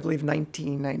 I believe,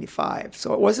 1995.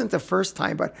 So it wasn't the first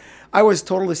time, but I was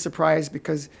totally surprised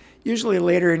because usually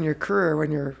later in your career,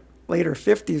 when you're later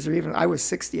 50s, or even I was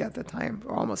 60 at the time,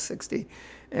 or almost 60,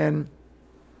 and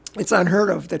it's unheard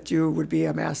of that you would be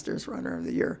a Masters Runner of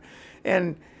the Year.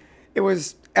 And it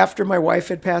was after my wife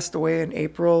had passed away in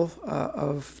April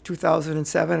of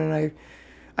 2007, and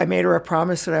I made her a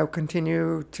promise that I would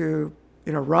continue to,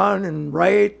 run and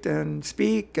write and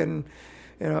speak and,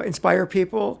 inspire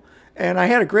people. And I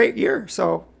had a great year.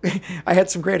 So I had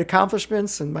some great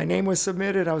accomplishments, and my name was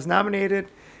submitted. I was nominated,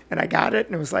 and I got it.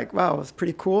 And it was like, wow, it was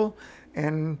pretty cool.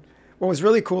 And what was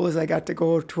really cool is I got to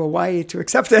go to Hawaii to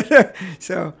accept it.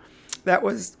 So that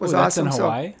was awesome. That's in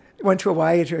Hawaii? So I went to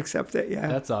Hawaii to accept it, yeah.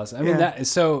 That's awesome.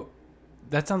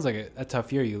 That sounds like a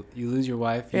tough year. You lose your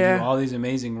wife. You do all these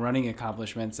amazing running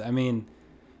accomplishments.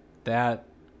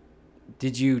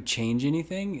 Did you change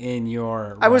anything in your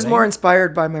running? I was more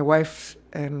inspired by my wife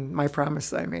and my promise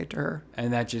that I made to her.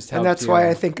 And that just helped. And that's why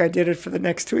I think I did it for the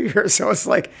next 2 years. So it's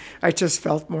like I just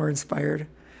felt more inspired.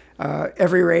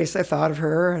 Every race I thought of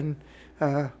her and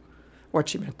what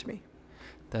she meant to me.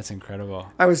 That's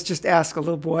incredible. I was just asked, a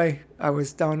little boy, I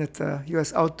was down at the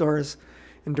U.S. Outdoors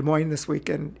in Des Moines this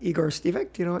weekend. Igor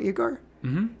Stevik, do you know Igor?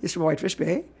 Mm-hmm. He's from Whitefish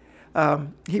Bay.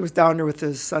 He was down there with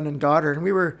his son and daughter, and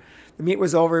the meet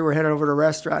was over, we were headed over to a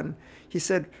restaurant, and he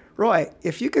said, "Roy,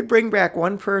 if you could bring back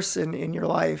one person in your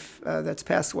life that's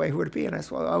passed away, who would it be?" And I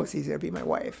said, "Well, it was easy to be my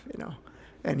wife,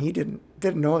 And he didn't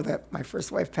know that my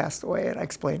first wife passed away, and I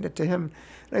explained it to him.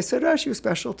 And I said, she was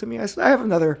special to me. I said, I have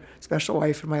another special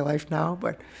wife in my life now,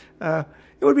 but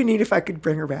it would be neat if I could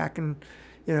bring her back and,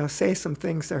 say some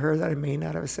things to her that I may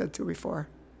not have said to before.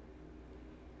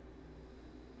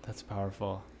 That's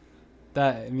powerful.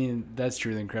 That's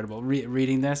truly incredible.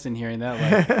 Reading this and hearing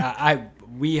that,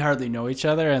 we hardly know each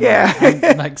other, and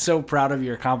I'm so proud of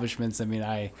your accomplishments.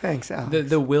 Thanks, Alex.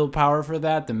 The willpower for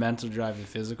that, the mental drive, the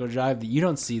physical drive, you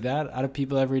don't see that out of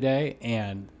people every day,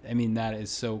 and that is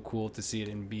so cool to see it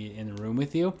and be in the room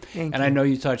with you. Thank you. I know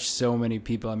you touch so many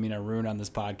people. Arun on this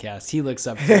podcast, he looks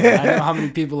up to you. I know how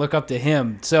many people look up to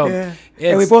him. So,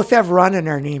 and we both have Run in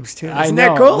our names too. Isn't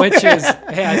that cool? Which is,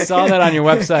 hey, I saw that on your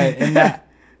website, and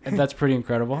That's pretty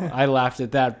incredible. I laughed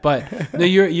at that, but no,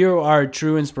 you are a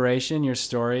true inspiration. Your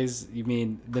stories, you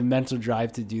mean the mental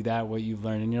drive to do that, what you've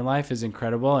learned in your life is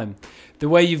incredible, and the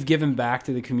way you've given back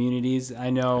to the communities. I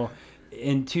know,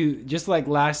 just like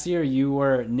last year, you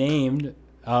were named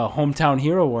a Hometown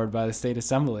Hero Award by the State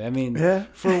Assembly. I mean, Yeah.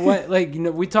 for what, like,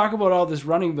 we talk about all this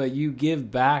running, but you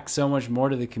give back so much more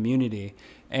to the community,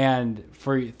 and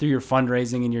through your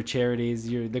fundraising and your charities.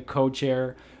 You're the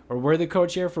co-chair. Or we're the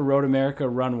co-chair for Road America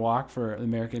Run Walk for the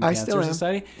American Cancer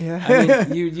Society. Yeah. I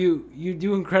mean, you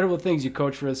do incredible things. You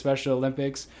coach for the Special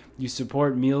Olympics. You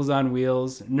support Meals on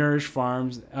Wheels, Nourish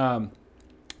Farms, and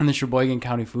the Sheboygan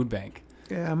County Food Bank.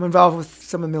 Yeah, I'm involved with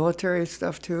some of the military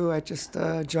stuff too. I just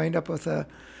joined up with a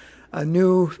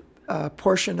new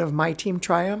portion of My Team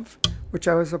Triumph, which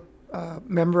I was a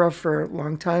member of for a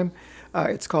long time.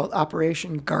 It's called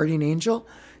Operation Guardian Angel.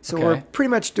 So Okay. we're pretty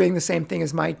much doing the same thing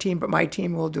as My Team, but My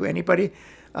Team will do anybody.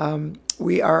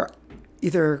 We are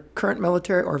either current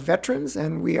military or veterans,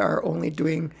 and we are only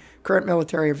doing current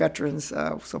military or veterans,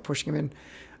 so pushing them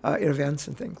in events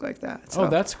and things like that. So, Oh,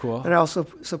 that's cool. and I also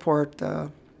support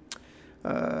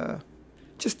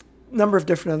just a number of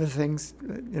different other things,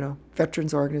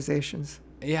 veterans organizations.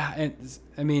 Yeah, and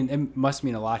I mean, it must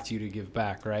mean a lot to you to give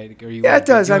back, right? Or you Yeah, wouldn't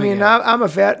it be does. I doing mean, it. I'm a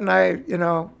vet, and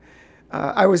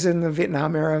I was in the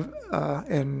Vietnam era,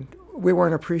 and we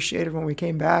weren't appreciated when we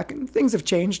came back, and things have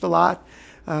changed a lot.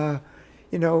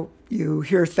 You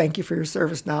hear "thank you for your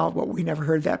service" now, but we never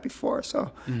heard that before.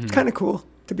 So It's kind of cool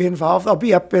to be involved. I'll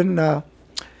be up in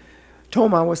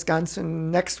Tomah, Wisconsin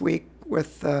next week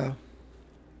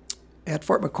at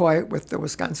Fort McCoy with the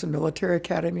Wisconsin Military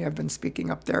Academy. I've been speaking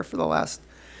up there for the last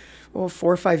 4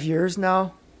 or 5 years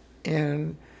now,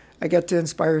 and I get to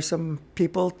inspire some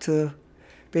people to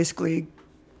basically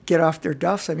get off their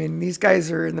duffs. I mean, these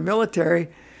guys are in the military.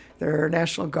 They're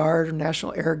National Guard or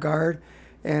National Air Guard,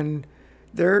 and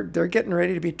they're getting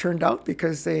ready to be turned out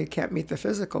because they can't meet the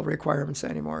physical requirements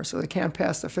anymore. So they can't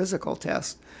pass the physical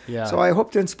test. Yeah. So I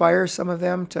hope to inspire some of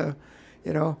them to,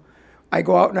 I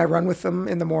go out and I run with them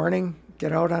in the morning,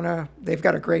 get out they've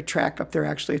got a great track up there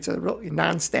actually. It's a really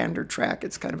non-standard track.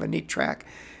 It's kind of a neat track.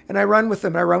 And I run with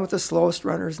them. I run with the slowest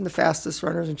runners and the fastest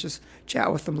runners and just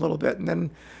chat with them a little bit. And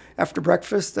then after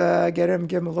breakfast, I give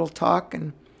them a little talk.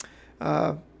 And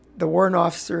the warrant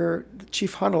officer,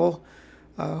 Chief Hunnell,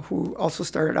 who also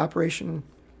started Operation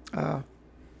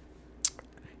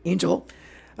Angel,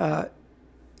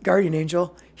 Guardian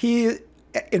Angel, he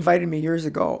invited me years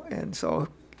ago. And so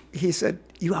he said,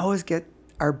 "You always get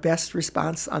our best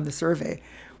response on the survey.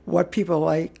 What people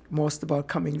like most about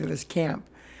coming to this camp."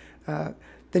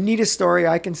 The neatest story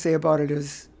I can say about it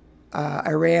is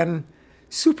I ran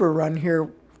Super Run here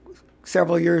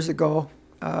several years ago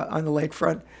on the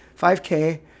lakefront,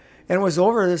 5K, and it was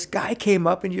over. This guy came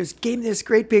up and he just gave me this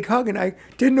great big hug, and I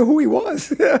didn't know who he was.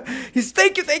 He said,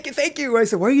 "Thank you, thank you, thank you." I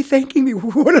said, "Why are you thanking me?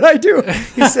 What did I do?"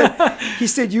 He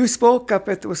said, "You spoke up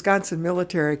at the Wisconsin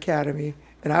Military Academy,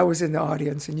 and I was in the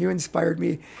audience, and you inspired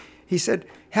me." He said,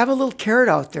 "Have a little carrot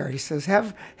out there." He says,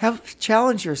 have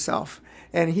challenge yourself."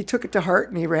 And he took it to heart,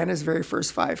 and he ran his very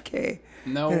first 5K.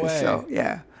 No And way. So,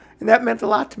 yeah. And that meant a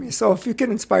lot to me. So if you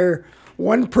can inspire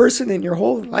one person in your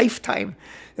whole lifetime,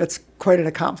 that's quite an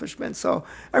accomplishment. So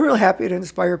I'm real happy to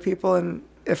inspire people. And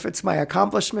if it's my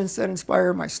accomplishments that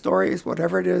inspire, my stories,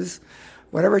 whatever it is,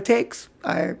 whatever it takes,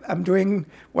 I'm doing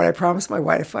what I promised my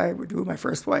wife I would do, my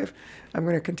first wife. I'm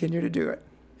going to continue to do it.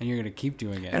 And you're going to keep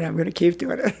doing it. And I'm going to keep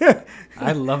doing it.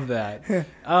 I love that.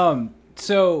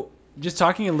 So just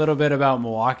talking a little bit about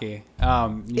Milwaukee.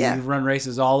 Yeah. You run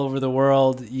races all over the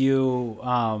world. You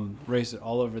race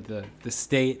all over the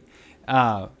state.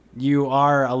 You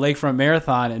are a Lakefront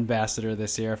Marathon ambassador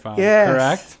this year, if I'm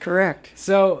correct? Correct.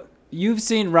 So you've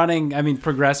seen running,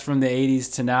 progress from the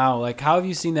 80s to now. Like, how have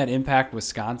you seen that impact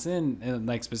Wisconsin and,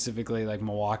 like, specifically, like,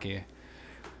 Milwaukee?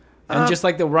 And just,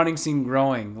 like, the running scene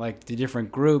growing, like, the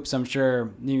different groups. I'm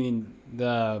sure,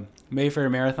 the Mayfair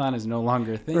Marathon is no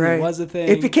longer a thing. Right. It was a thing.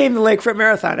 It became the Lakefront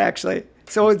Marathon, actually.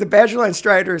 So the Badgerland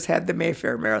Striders had the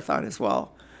Mayfair Marathon as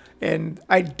well. And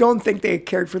I don't think they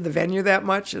cared for the venue that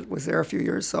much. It was there a few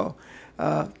years. So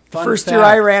the first year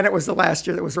I ran, it was the last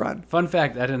year that was run. Fun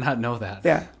fact, I did not know that.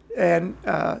 Yeah. And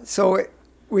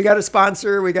we got a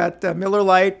sponsor. We got Miller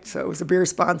Lite, so it was a beer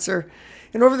sponsor.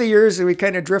 And over the years, we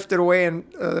kind of drifted away, and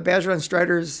the Badgerland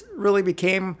Striders really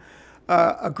became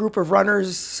a group of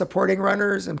runners, supporting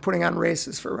runners, and putting on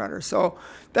races for runners. So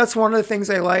that's one of the things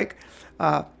I like.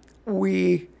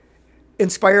 We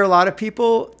inspire a lot of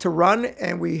people to run,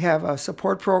 and we have a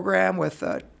support program with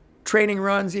training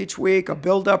runs each week, a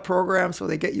build-up program so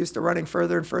they get used to running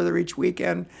further and further each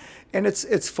weekend, and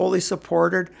it's fully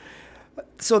supported.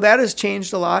 So that has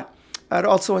changed a lot. It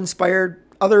also inspired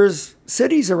other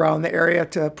cities around the area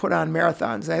to put on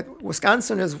marathons.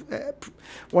 Wisconsin is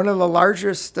one of the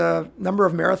largest number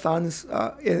of marathons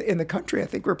in the country. I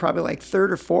think we're probably like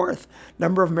third or fourth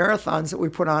number of marathons that we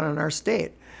put on in our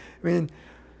state. I mean,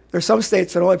 there's some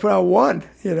states that only put on one,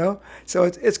 So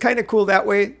it's kind of cool that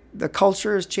way. The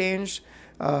culture has changed.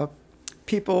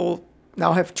 People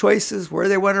now have choices where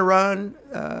they want to run.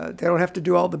 They don't have to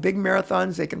do all the big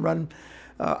marathons. They can run.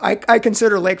 I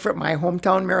consider Lakefront my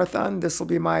hometown marathon. This will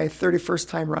be my 31st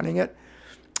time running it.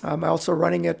 I'm also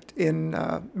running it in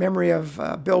memory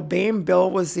of Bill Boehm. Bill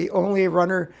was the only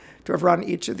runner to have run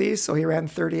each of these, so he ran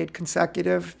 38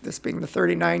 consecutive, this being the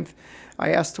 39th. I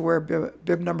asked to wear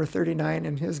bib number 39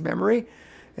 in his memory,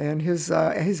 and his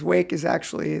wake is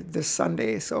actually this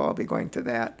Sunday, so I'll be going to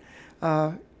that.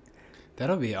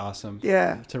 That'll be awesome.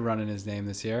 Yeah. To run in his name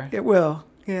this year. It will,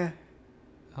 yeah.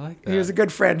 I like that. He was a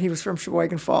good friend. He was from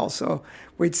Sheboygan Falls, so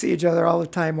we'd see each other all the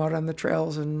time out on the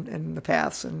trails and the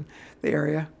paths in the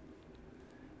area.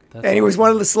 That's and he was awesome.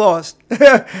 one of the slowest. He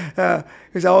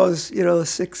was always, the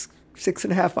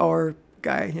 6.5 hour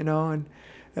guy,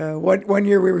 And one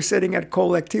year we were sitting at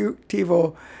Cold Lake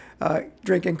Tivo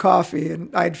drinking coffee,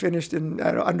 and I'd finished in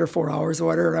under 4 hours or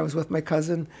whatever. And I was with my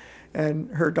cousin and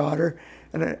her daughter,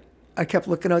 and I kept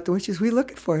looking out the window. She says, "What are you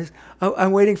looking for?"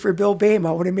 I'm waiting for Bill Boehm.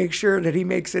 I want to make sure that he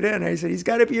makes it in. I said, he's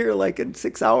got to be here like in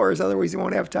 6 hours, otherwise he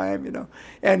won't have time,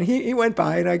 And he went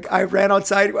by, and I ran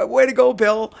outside. Way to go,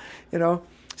 Bill,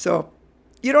 So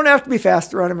you don't have to be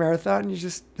fast to run a marathon. You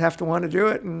just have to want to do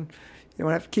it, and you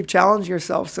have to keep challenging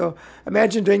yourself. So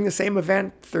imagine doing the same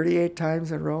event 38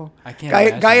 times in a row. I can't Guy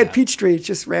imagine at Peachtree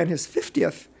just ran his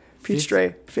 50th.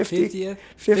 Peachtree,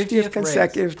 50th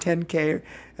consecutive 10K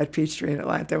at Peachtree in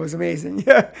Atlanta. It was amazing.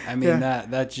 Yeah. I mean,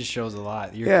 that just shows a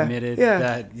lot. You're committed.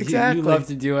 That exactly. You love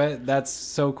to do it. That's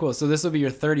so cool. So this will be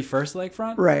your 31st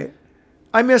Lakefront? Right.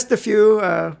 I missed a few.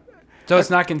 So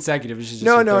it's not consecutive. It's just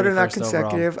no, your they're not 31st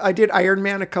consecutive. overall. I did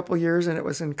Ironman a couple years, and it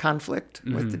was in conflict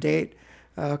with the date.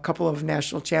 A couple of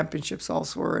national championships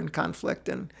also were in conflict,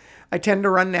 and I tend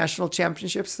to run national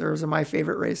championships. Those are my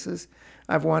favorite races.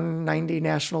 I've won 90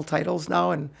 national titles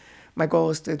now, and my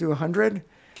goal is to do 100.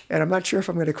 And I'm not sure if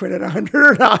I'm going to quit at 100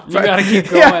 or not. You got to keep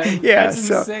going. Yeah, That's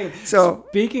insane. So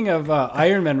speaking of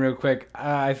Ironman, real quick,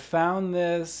 I found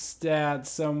this stat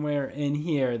somewhere in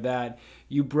here that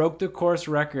you broke the course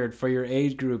record for your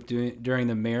age group during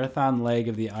the marathon leg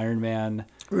of the Ironman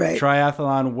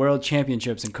Triathlon World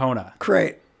Championships in Kona.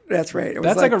 Great. That's right.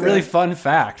 That's like a really fun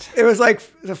fact. It was like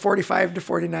the 45 to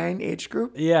 49 age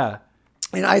group. Yeah.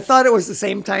 And I thought it was the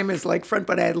same time as Lakefront,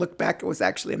 but I had looked back. It was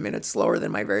actually a minute slower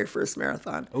than my very first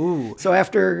marathon. Ooh. So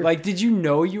after... did you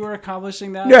know you were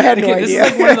accomplishing that? No, I had no This idea.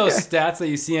 is like one of those stats that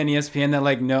you see on ESPN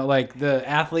that the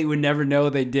athlete would never know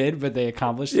they did, but they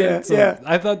accomplished it. So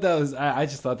I thought that was... I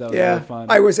just thought that was really fun.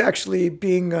 I was actually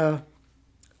being...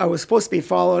 I was supposed to be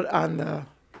followed on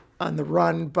the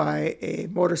run by a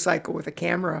motorcycle with a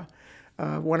camera.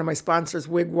 One of my sponsors,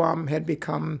 Wigwam, had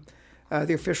become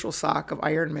the official sock of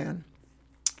Ironman.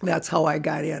 That's how I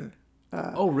got in.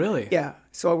 Oh, really? Yeah.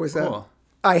 So it was cool.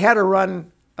 I had to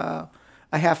run a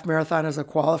half marathon as a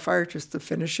qualifier just to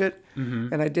finish it,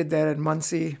 and I did that in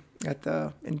Muncie at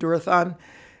the Endurathon,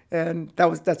 and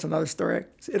that's another story.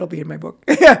 It'll be in my book.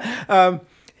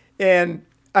 And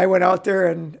I went out there,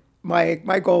 and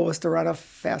my goal was to run a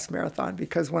fast marathon,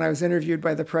 because when I was interviewed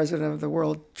by the president of the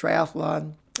World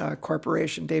Triathlon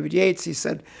Corporation, David Yates, he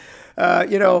said,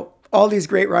 all these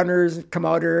great runners come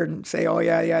out here and say, "Oh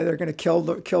yeah, they're going to kill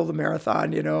the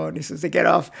marathon," And he says they get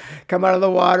off, come out of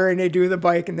the water, and they do the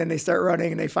bike, and then they start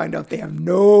running, and they find out they have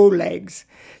no legs.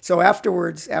 So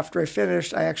afterwards, after I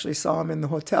finished, I actually saw him in the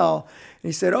hotel, and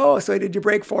he said, "Oh, so did you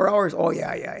break 4 hours?" "Oh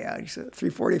yeah." He said,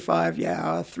 3:45,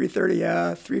 yeah, 3:30,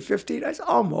 yeah, 3:15. I said,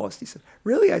 "Almost." He said,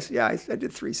 "Really?" I said, "Yeah, I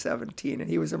did 3:17," and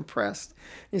he was impressed.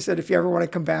 He said, "If you ever want to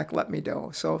come back, let me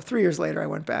know." So 3 years later, I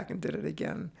went back and did it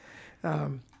again.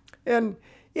 And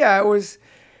yeah, it was,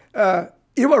 what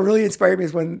really inspired me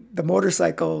is when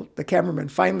the cameraman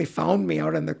finally found me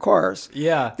out on the course.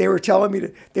 Yeah. They were telling me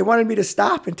they wanted me to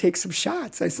stop and take some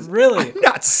shots. I said, "Really? I'm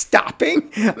not stopping.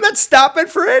 I'm not stopping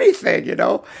for anything,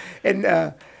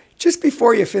 And just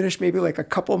before you finish, maybe like a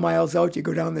couple miles out, you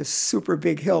go down this super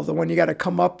big hill, the one you got to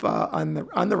come up on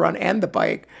the run and the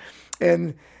bike.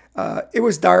 And it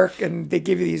was dark, and they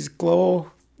give you these glow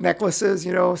necklaces,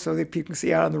 so that people can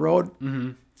see out on the road.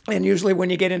 Mm-hmm. And usually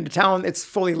when you get into town, it's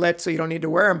fully lit, so you don't need to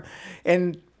wear them.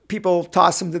 And people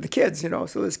toss them to the kids,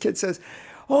 So this kid says,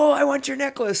 "Oh, I want your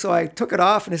necklace." So I took it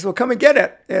off and he said, "Well, come and get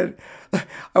it." And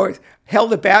I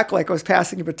held it back like I was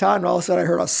passing a baton. And all of a sudden I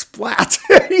heard a splat.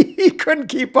 He couldn't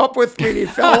keep up with me and he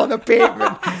fell on the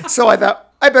pavement. So I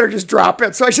thought, I better just drop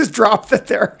it. So I just dropped it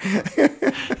there.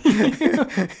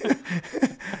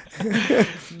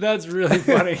 That's really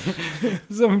funny.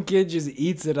 Some kid just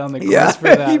eats it on the course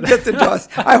for that. He bit the dust.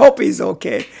 I hope he's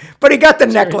okay. But he got the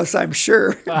necklace, I'm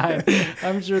sure. Fine.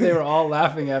 I'm sure they were all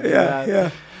laughing after that.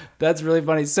 Yeah. That's really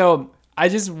funny. So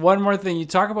one more thing. You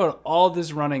talk about all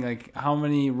this running, like how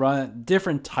many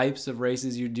different types of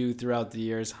races you do throughout the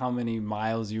years, how many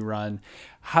miles you run.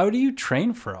 How do you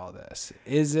train for all this?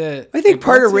 I think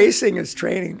part of racing is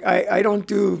training. I don't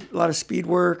do a lot of speed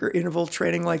work or interval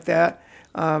training like that.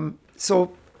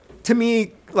 So to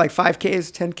me, like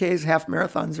 5Ks, 10Ks, half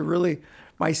marathons are really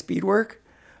my speed work.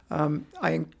 I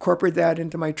incorporate that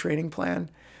into my training plan.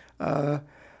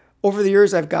 Over the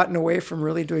years, I've gotten away from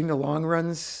really doing the long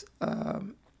runs.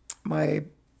 My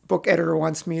book editor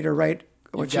wants me to write.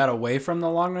 You got away from the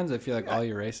long runs? I feel like all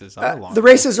your races are long runs. The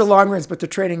races are long runs, but the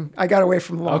training, I got away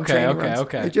from long training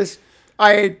runs.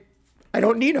 I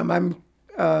don't need them.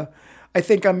 I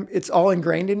think it's all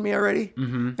ingrained in me already.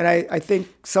 Mm-hmm. And I think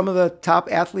some of the top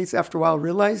athletes after a while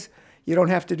realize you don't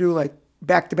have to do like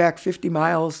back-to-back 50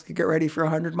 miles to get ready for a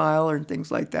 100-miler and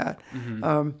things like that.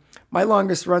 Mm-hmm. My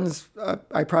longest runs,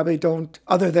 I probably don't,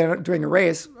 other than doing a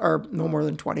race, are no more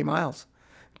than 20 miles.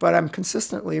 But I'm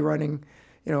consistently running,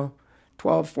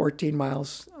 12, 14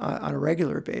 miles on a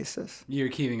regular basis. You're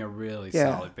keeping a really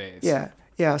solid pace.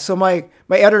 Yeah. So my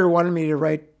editor wanted me to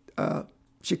write,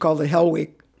 she called it Hell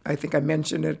Week. I think I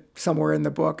mentioned it somewhere in the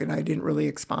book, and I didn't really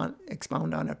expound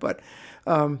on it. But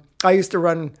I used to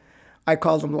run, I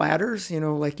called them ladders,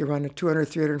 like you run 200,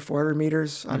 300, 400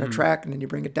 meters on a track, and then you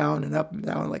bring it down and up and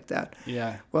down like that.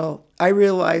 Yeah. Well, I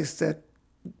realized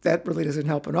that really doesn't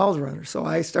help an ultra runner. So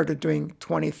I started doing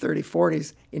 20, 30,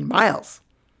 40s in miles.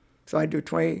 So I do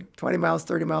 20 miles,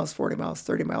 30 miles, 40 miles,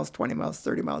 30 miles, 20 miles,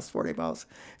 30 miles, 40 miles.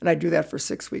 And I do that for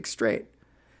 6 weeks straight.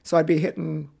 So I'd be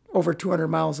hitting over 200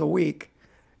 miles a week,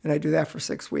 and I do that for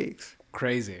 6 weeks.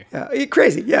 Crazy. Yeah,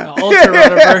 crazy. Yeah. An ultra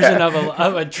runner version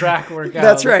of a track workout.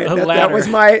 That's right.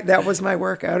 That was my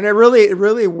workout, and it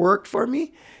really worked for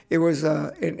me. It was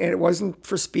and it wasn't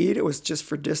for speed. It was just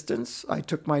for distance. I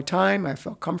took my time. I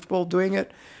felt comfortable doing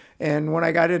it, and when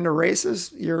I got into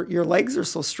races, your legs are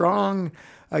so strong,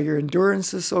 your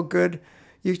endurance is so good.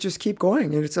 You just keep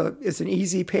going, and it's an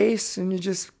easy pace, and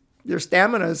your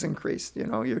stamina is increased.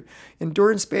 Your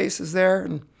endurance base is there,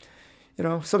 and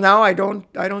so now I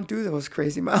don't do those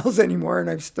crazy miles anymore, and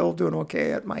I'm still doing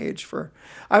okay at my age.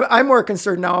 I'm more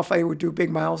concerned now if I would do big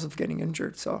miles of getting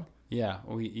injured. So yeah,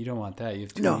 well, you don't want that. You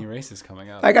have too many races coming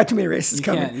up. I got too many races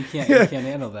coming. You can't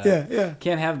handle that. Yeah.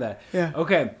 Can't have that. Yeah.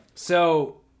 Okay,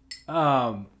 so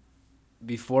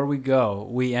before we go,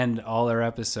 we end all our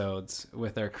episodes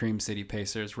with our Cream City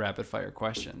Pacers rapid fire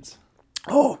questions.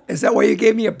 Oh, is that why you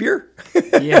gave me a beer?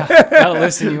 Yeah, that'll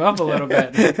loosen you up a little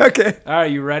bit. Okay. All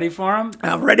right, you ready for them?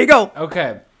 I'm ready to go.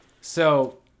 Okay.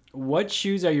 So what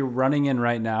shoes are you running in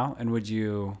right now, and would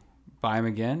you buy them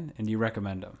again, and do you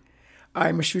recommend them?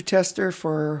 I'm a shoe tester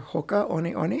for Hoka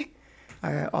One One.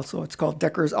 It's called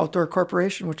Deckers Outdoor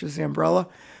Corporation, which is the umbrella.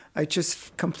 I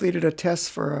just completed a test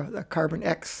for a Carbon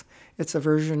X. It's a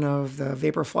version of the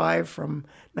Vaporfly from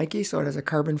Nike, so it has a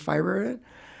carbon fiber in it.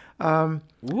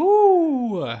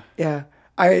 Woo! Yeah.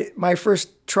 My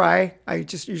first try, I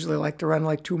just usually like to run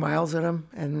like 2 miles in them,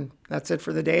 and that's it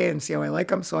for the day and see how I like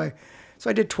them. So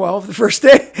I did 12 the first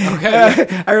day.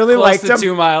 Okay. I really liked them.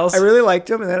 2 miles. I really liked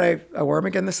them, and then I wore them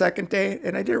again the second day,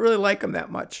 and I didn't really like them that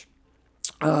much.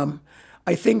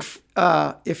 I think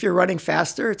if you're running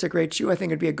faster, it's a great shoe. I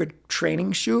think it'd be a good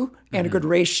training shoe and a good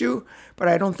race shoe, but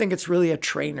I don't think it's really a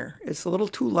trainer. It's a little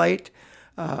too light.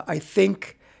 I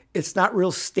think it's not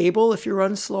real stable if you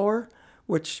run slower,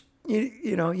 which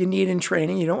you need in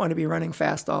training. You don't want to be running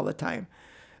fast all the time.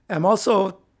 I'm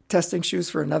also testing shoes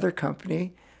for another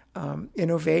company,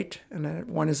 Innovate, and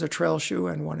one is a trail shoe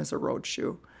and one is a road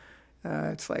shoe.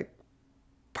 It's like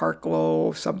Park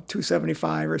Low, some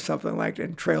 275 or something like that,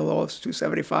 and Trail Low is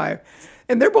 275.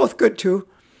 And they're both good too.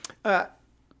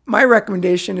 My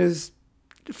recommendation is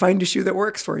find a shoe that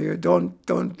works for you.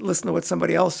 Don't listen to what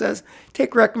somebody else says.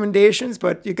 Take recommendations,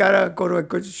 but you got to go to a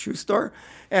good shoe store.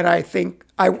 And I think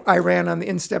I ran on the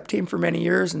Instep team for many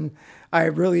years, and I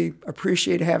really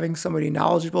appreciate having somebody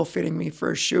knowledgeable fitting me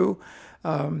for a shoe.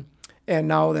 And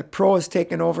now that Pro has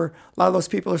taken over, a lot of those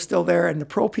people are still there, and the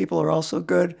Pro people are also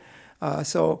good.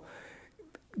 So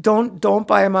don't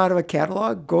buy them out of a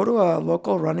catalog. Go to a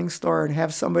local running store and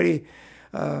have somebody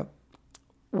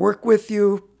work with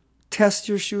you, test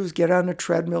your shoes, get on a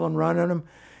treadmill and run on them.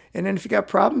 And then if you got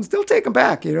problems, they'll take them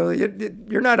back. You know,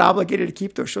 you're not obligated to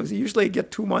keep those shoes. You usually get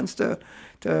 2 months to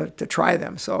try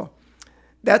them. So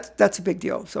that's a big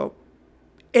deal. So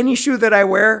any shoe that I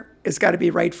wear, it's got to be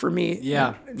right for me.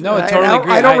 Yeah. And No, I totally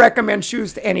agree. I don't recommend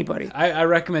shoes to anybody. I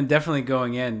recommend definitely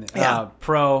going in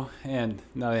Pro, and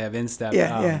now they have Instep.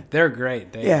 Yeah. They're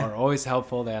great. They are always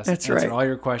helpful. They answer all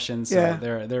your questions. So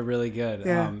they're really good.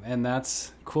 Yeah. And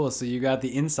that's cool. So you got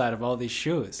the inside of all these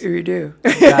shoes. You do.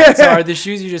 So are the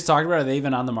shoes you just talked about, are they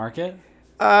even on the market?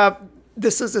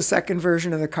 This is the second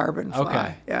version of the Carbon Fly.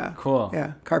 Okay. Yeah. Cool.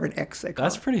 Yeah. Carbon X, they call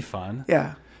That's it. pretty fun.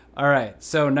 Yeah. All right.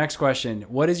 So next question.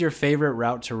 What is your favorite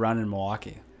route to run in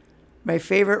Milwaukee? My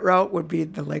favorite route would be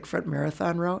the Lakefront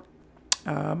Marathon route.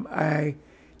 I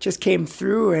just came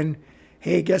through and,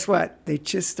 hey, guess what? They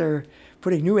just are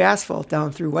putting new asphalt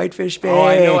down through Whitefish Bay. Oh,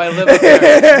 I know. I live up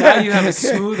there. Now you have a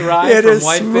smooth ride It from is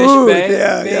Whitefish smooth. Bay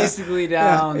Yeah, basically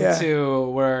down yeah. to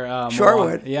where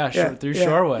Shorewood. Milwaukee, through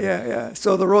Shorewood. Yeah.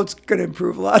 So the road's going to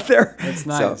improve a lot there. That's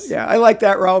nice. So, yeah, I like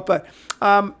that route, but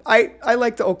I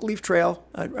like the Oak Leaf Trail.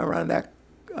 I run that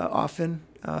often.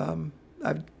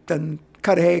 I've done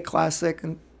Cudahy Classic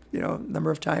and a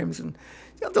number of times, and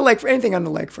the lake, anything on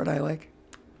the lakefront I like.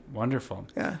 Wonderful.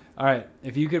 Yeah. All right.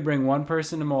 If you could bring one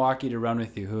person to Milwaukee to run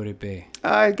with you, who would it be?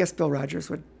 I guess Bill Rogers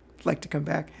would like to come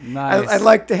back. Nice. I'd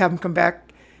like to have him come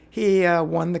back. He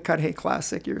won the Cudahy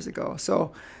Classic years ago.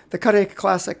 So the Cudahy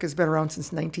Classic has been around since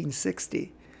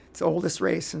 1960. It's the oldest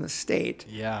race in the state.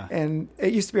 Yeah. And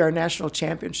it used to be our national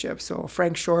championship. So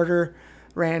Frank Shorter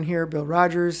ran here, Bill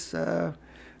Rogers.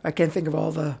 I can't think of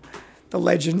all the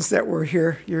legends that were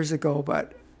here years ago,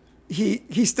 but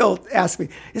he still asks me,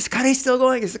 is Cudahy still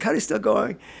going? Is the Cudahy still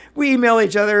going? We email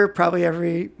each other probably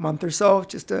every month or so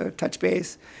just to touch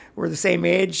base. We're the same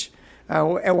age.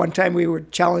 At one time, we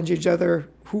would challenge each other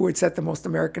who would set the most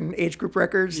American age group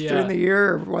records during the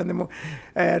year, or won the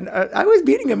and I was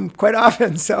beating him quite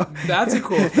often. So that's a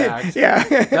cool fact. Yeah,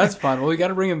 that's fun. Well, we got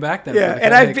to bring him back then. Yeah,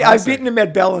 and I've beaten him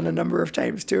at Bellin a number of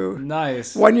times too.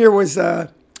 Nice. One year was the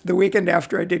weekend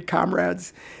after I did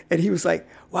Comrades, and he was like,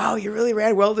 "Wow, you really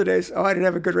ran well today." So, I didn't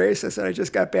have a good race. I said, "I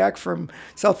just got back from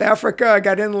South Africa. I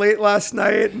got in late last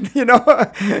night." And,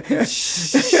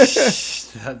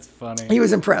 That's funny. He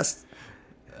was impressed.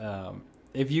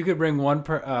 If you could bring one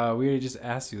we already just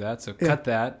asked you that, so cut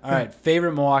that. All right,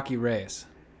 favorite Milwaukee race?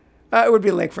 It would be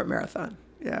Lakefront Marathon.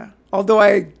 Yeah, although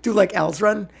I do like Al's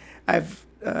Run. I've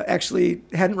actually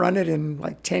hadn't run it in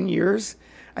like 10 years.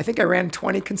 I think I ran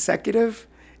 20 consecutive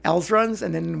Al's Runs,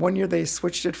 and then one year they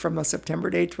switched it from a September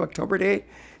date to October date,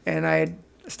 and I had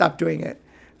stopped doing it.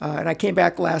 And I came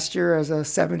back last year as a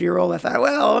 70-year-old. I thought,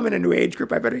 well, I'm in a new age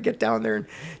group. I better get down there and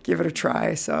give it a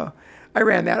try. So I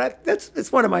ran that.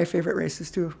 It's one of my favorite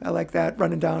races, too. I like that,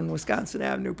 running down Wisconsin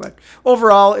Avenue. But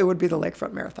overall, it would be the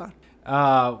Lakefront Marathon.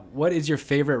 What is your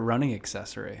favorite running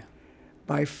accessory?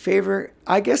 My favorite,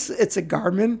 I guess it's a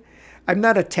Garmin. I'm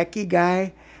not a techie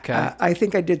guy. Okay. I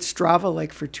think I did Strava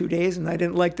like for 2 days, and I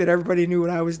didn't like that everybody knew what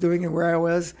I was doing and where I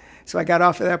was. So I got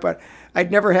off of that. But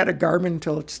I'd never had a Garmin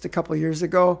until just a couple of years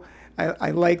ago. I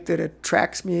like that it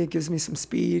tracks me. It gives me some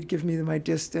speed, gives me my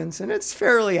distance, and it's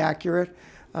fairly accurate.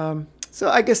 So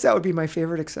I guess that would be my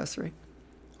favorite accessory.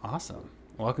 Awesome.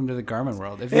 Welcome to the Garmin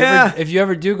world. If you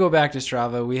ever do go back to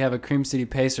Strava, we have a Cream City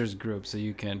Pacers group, so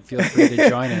you can feel free to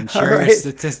join and share your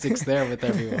statistics there with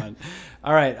everyone.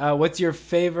 All right. What's your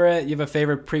favorite? You have a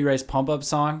favorite pre-race pump-up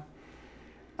song?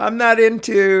 I'm not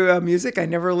into music. I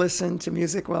never listen to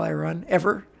music while I run,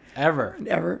 ever.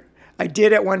 Ever. I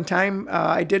did at one time.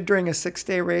 I did during a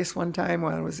 6-day race one time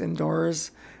when I was indoors,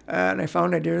 and I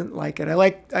found I didn't like it. I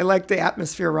like the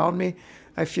atmosphere around me.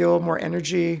 I feel more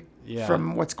energy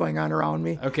from what's going on around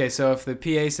me. Okay, so if the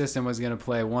PA system was going to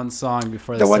play one song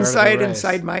before the one start of side the race,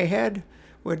 inside my head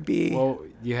would be. Well,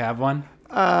 you have one?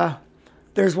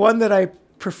 There's one that I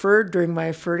preferred during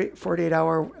my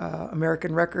 48-hour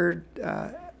American record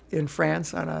in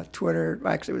France on a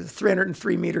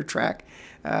 303-meter track.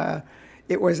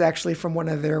 It was actually from one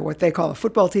of their, what they call a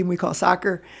football team, we call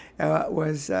soccer,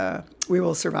 was We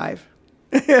Will Survive.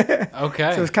 Okay.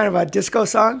 So it was kind of a disco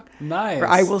song. Nice. Or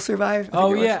I Will Survive. I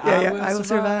will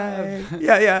survive.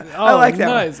 Yeah. Oh, I like that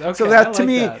nice. one. Okay, So that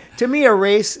that. to me, a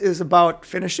race is about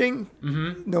finishing.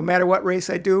 Mm-hmm. No matter what race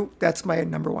I do, that's my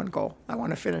number one goal. I want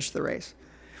to finish the race,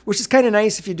 which is kind of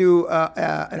nice if you do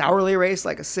an hourly race,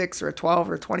 like a 6 or a 12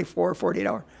 or a 24 or 48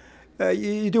 hour.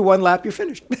 You do one lap, you're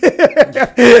finished. There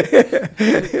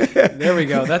we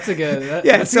go. That's a good,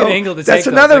 that's a good angle to take. That's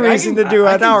another reason to do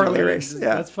an hourly race.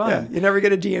 Yeah, that's fun. Yeah. You never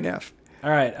get a DNF.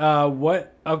 All right.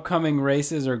 What upcoming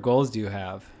races or goals do you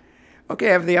have? Okay,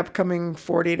 I have the upcoming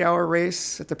 48-hour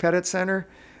race at the Pettit Center.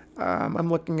 I'm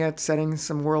looking at setting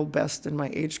some world best in my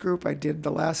age group. I did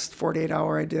the last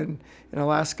 48-hour I did in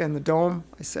Alaska in the Dome.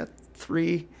 I set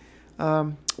 3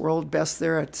 world best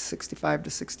there at 65 to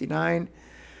 69.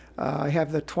 I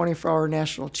have the 24-hour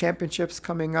national championships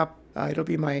coming up. It'll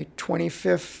be my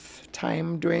 25th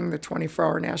time doing the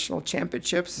 24-hour national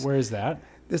championships. Where is that?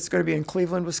 This is going to be in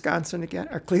Cleveland, Wisconsin again,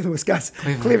 or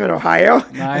Cleveland, Ohio.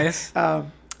 Nice.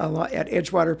 At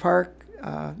Edgewater Park,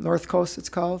 North Coast it's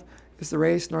called, is the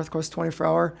race, North Coast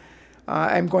 24-hour.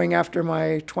 I'm going after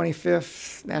my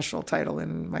 25th national title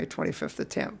in my 25th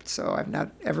attempt, so I've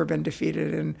not ever been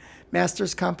defeated in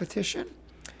Masters competition.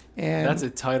 And that's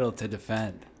a title to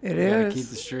defend. It you is. Gotta keep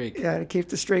the streak. Yeah, to keep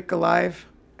the streak alive.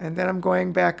 And then I'm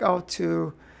going back out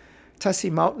to Tussey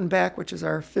Mountain Back, which is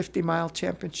our 50-mile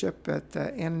championship at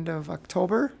the end of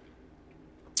October.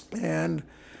 And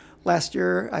last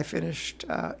year I finished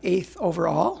 8th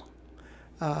overall.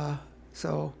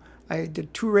 So I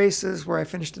did 2 races where I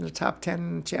finished in the top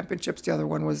 10 championships. The other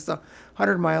one was the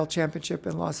 100-mile championship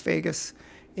in Las Vegas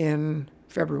in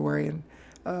February. And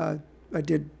I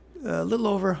did a little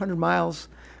over 100 miles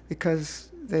because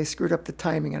they screwed up the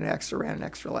timing and I ran an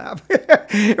extra lap.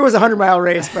 It was a 100-mile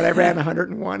race, but I ran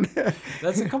 101.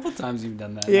 That's a couple times you've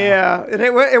done that. Yeah, and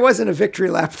it wasn't a victory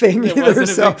lap thing it either.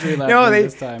 Wasn't a victory lap thing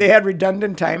this time. They had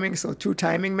redundant timing, so 2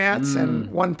 timing mats, and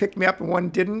one picked me up and one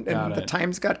didn't, and the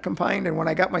times got combined. And when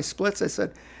I got my splits, I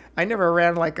said, I never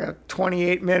ran like a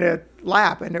 28-minute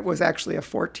lap, and it was actually a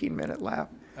 14-minute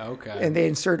lap. Okay. And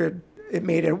they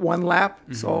made it 1 lap,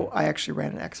 so I actually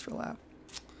ran an extra lap.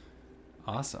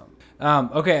 Awesome.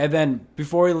 Okay, and then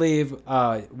before we leave,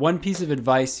 one piece of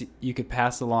advice you could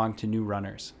pass along to new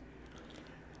runners.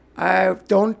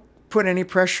 Don't put any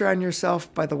pressure on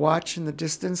yourself by the watch and the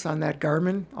distance on that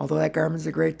Garmin, although that Garmin's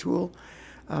a great tool.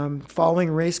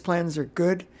 Following race plans are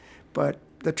good, but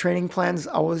the training plans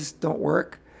always don't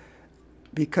work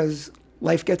because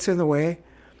life gets in the way.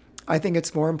 I think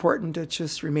it's more important to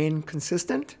just remain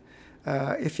consistent.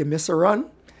 If you miss a run,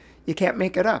 you can't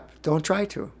make it up. Don't try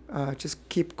to. Just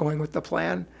keep going with the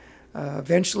plan.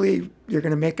 Eventually, you're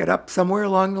going to make it up somewhere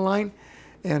along the line.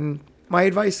 And my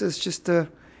advice is just to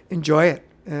enjoy it.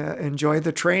 Enjoy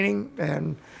the training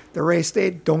and the race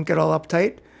day. Don't get all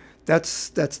uptight. That's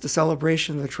the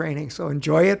celebration of the training. So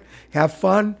enjoy it. Have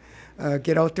fun.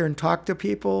 Get out there and talk to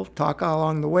people. Talk all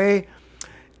along the way.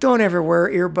 Don't ever wear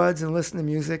earbuds and listen to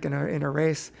music in a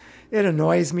race. It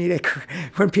annoys me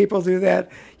when people do that.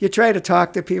 You try to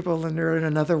talk to people and they're in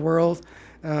another world.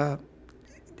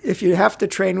 If you have to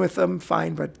train with them,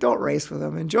 fine, but don't race with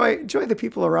them. Enjoy the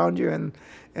people around you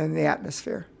and the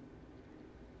atmosphere.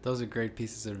 Those are great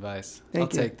pieces of advice. I'll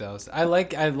take those. I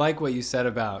like what you said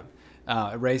about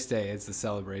race day. It's the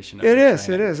celebration of it the is,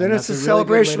 training. it is, and it's a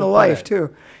celebration of life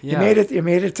too. Yeah. You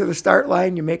made it to the start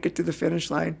line. You make it to the finish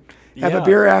line. Have a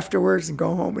beer afterwards and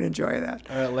go home and enjoy that.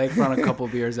 Or at Lakefront, a couple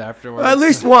beers afterwards. At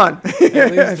least one.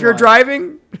 If you're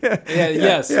driving.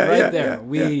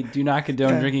 We do not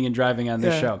condone drinking and driving on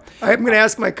this show. I'm going to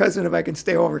ask my cousin if I can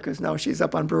stay over because now she's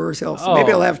up on Brewers Hill. So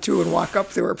maybe I'll have 2 and walk up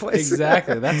to her place.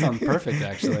 Exactly. That sounds perfect,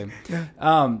 actually.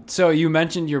 So you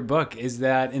mentioned your book. Is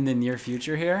that in the near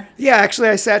future here? Yeah, actually,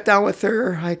 I sat down with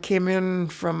her. I came in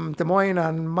from Des Moines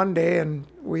on Monday and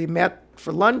we met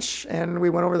for lunch and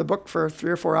we went over the book for 3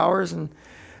 or 4 hours. And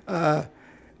I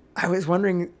was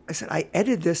wondering, I said, I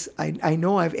edited this. I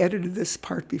know I've edited this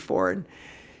part before. And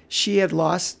she had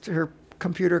lost her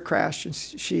computer crashed and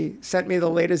she sent me the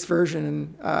latest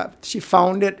version and she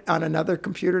found it on another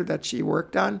computer that she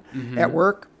worked on at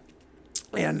work.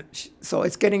 And so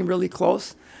it's getting really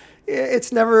close.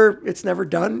 It's never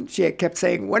done. She kept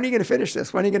saying, when are you going to finish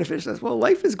this? When are you going to finish this? Well,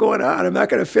 life is going on. I'm not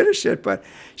going to finish it. But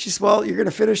she said, well, you're going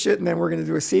to finish it and then we're going to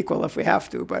do a sequel if we have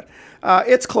to. But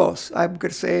it's close. I'm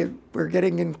going to say we're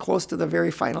getting in close to the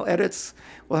very final edits.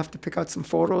 We'll have to pick out some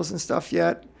photos and stuff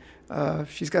yet.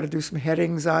 She's got to do some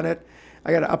headings on it.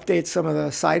 I got to update some of the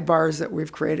sidebars that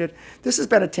we've created. This has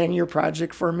been a 10-year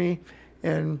project for me.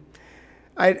 And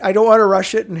I don't want to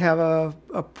rush it and have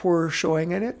a poor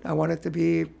showing in it. I want it to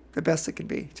be the best it can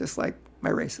be, just like my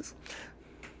races.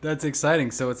 That's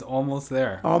exciting. So it's almost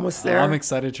there. Almost there. I'm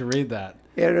excited to read that.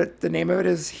 The name of it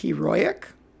is Heroic.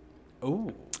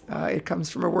 Ooh. It comes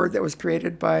from a word that was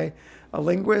created by a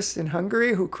linguist in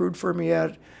Hungary who crewed for me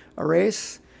at a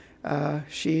race.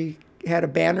 She had a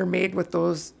banner made with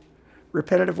those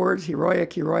repetitive words,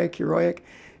 heroic, heroic, heroic.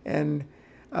 And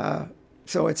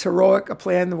so it's heroic, a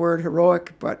play on the word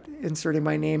heroic, but inserting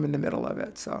my name in the middle of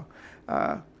it. So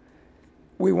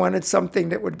we wanted something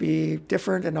that would be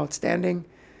different and outstanding.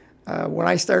 when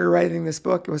I started writing this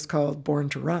book, it was called Born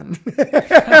to Run.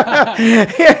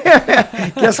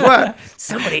 Guess what?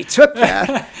 Somebody took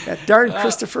that darn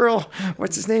Christopher,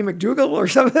 what's his name, McDougall or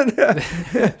something?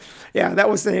 Yeah, that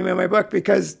was the name of my book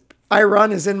because I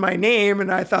run is in my name,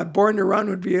 and I thought Born to Run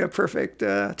would be a perfect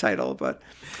title. But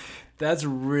that's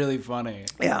really funny.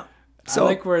 Yeah. So I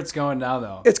like where it's going now,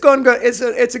 though. It's going good.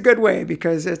 It's a good way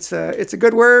because it's a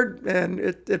good word and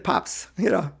it pops.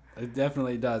 It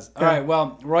definitely does. All right.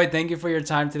 Well, Roy, thank you for your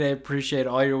time today. Appreciate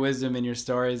all your wisdom and your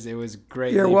stories. It was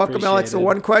great. You're welcome, Alex. So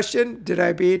one question: did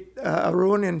I beat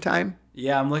Arun in time?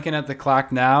 Yeah, I'm looking at the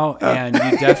clock now, and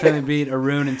you definitely beat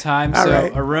Arun in time. So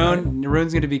right.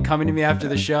 Arun's going to be coming to me after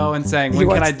the show and saying, when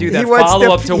can I do that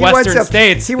follow-up to Western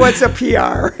States? He wants a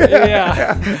PR.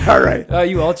 Yeah. All right. Oh,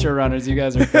 you ultra runners, you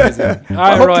guys are crazy. All right,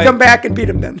 I hope Roy. to come back and beat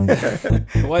him then.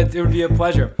 It would be a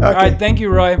pleasure. Okay. All right, thank you,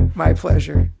 Roy. My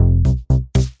pleasure.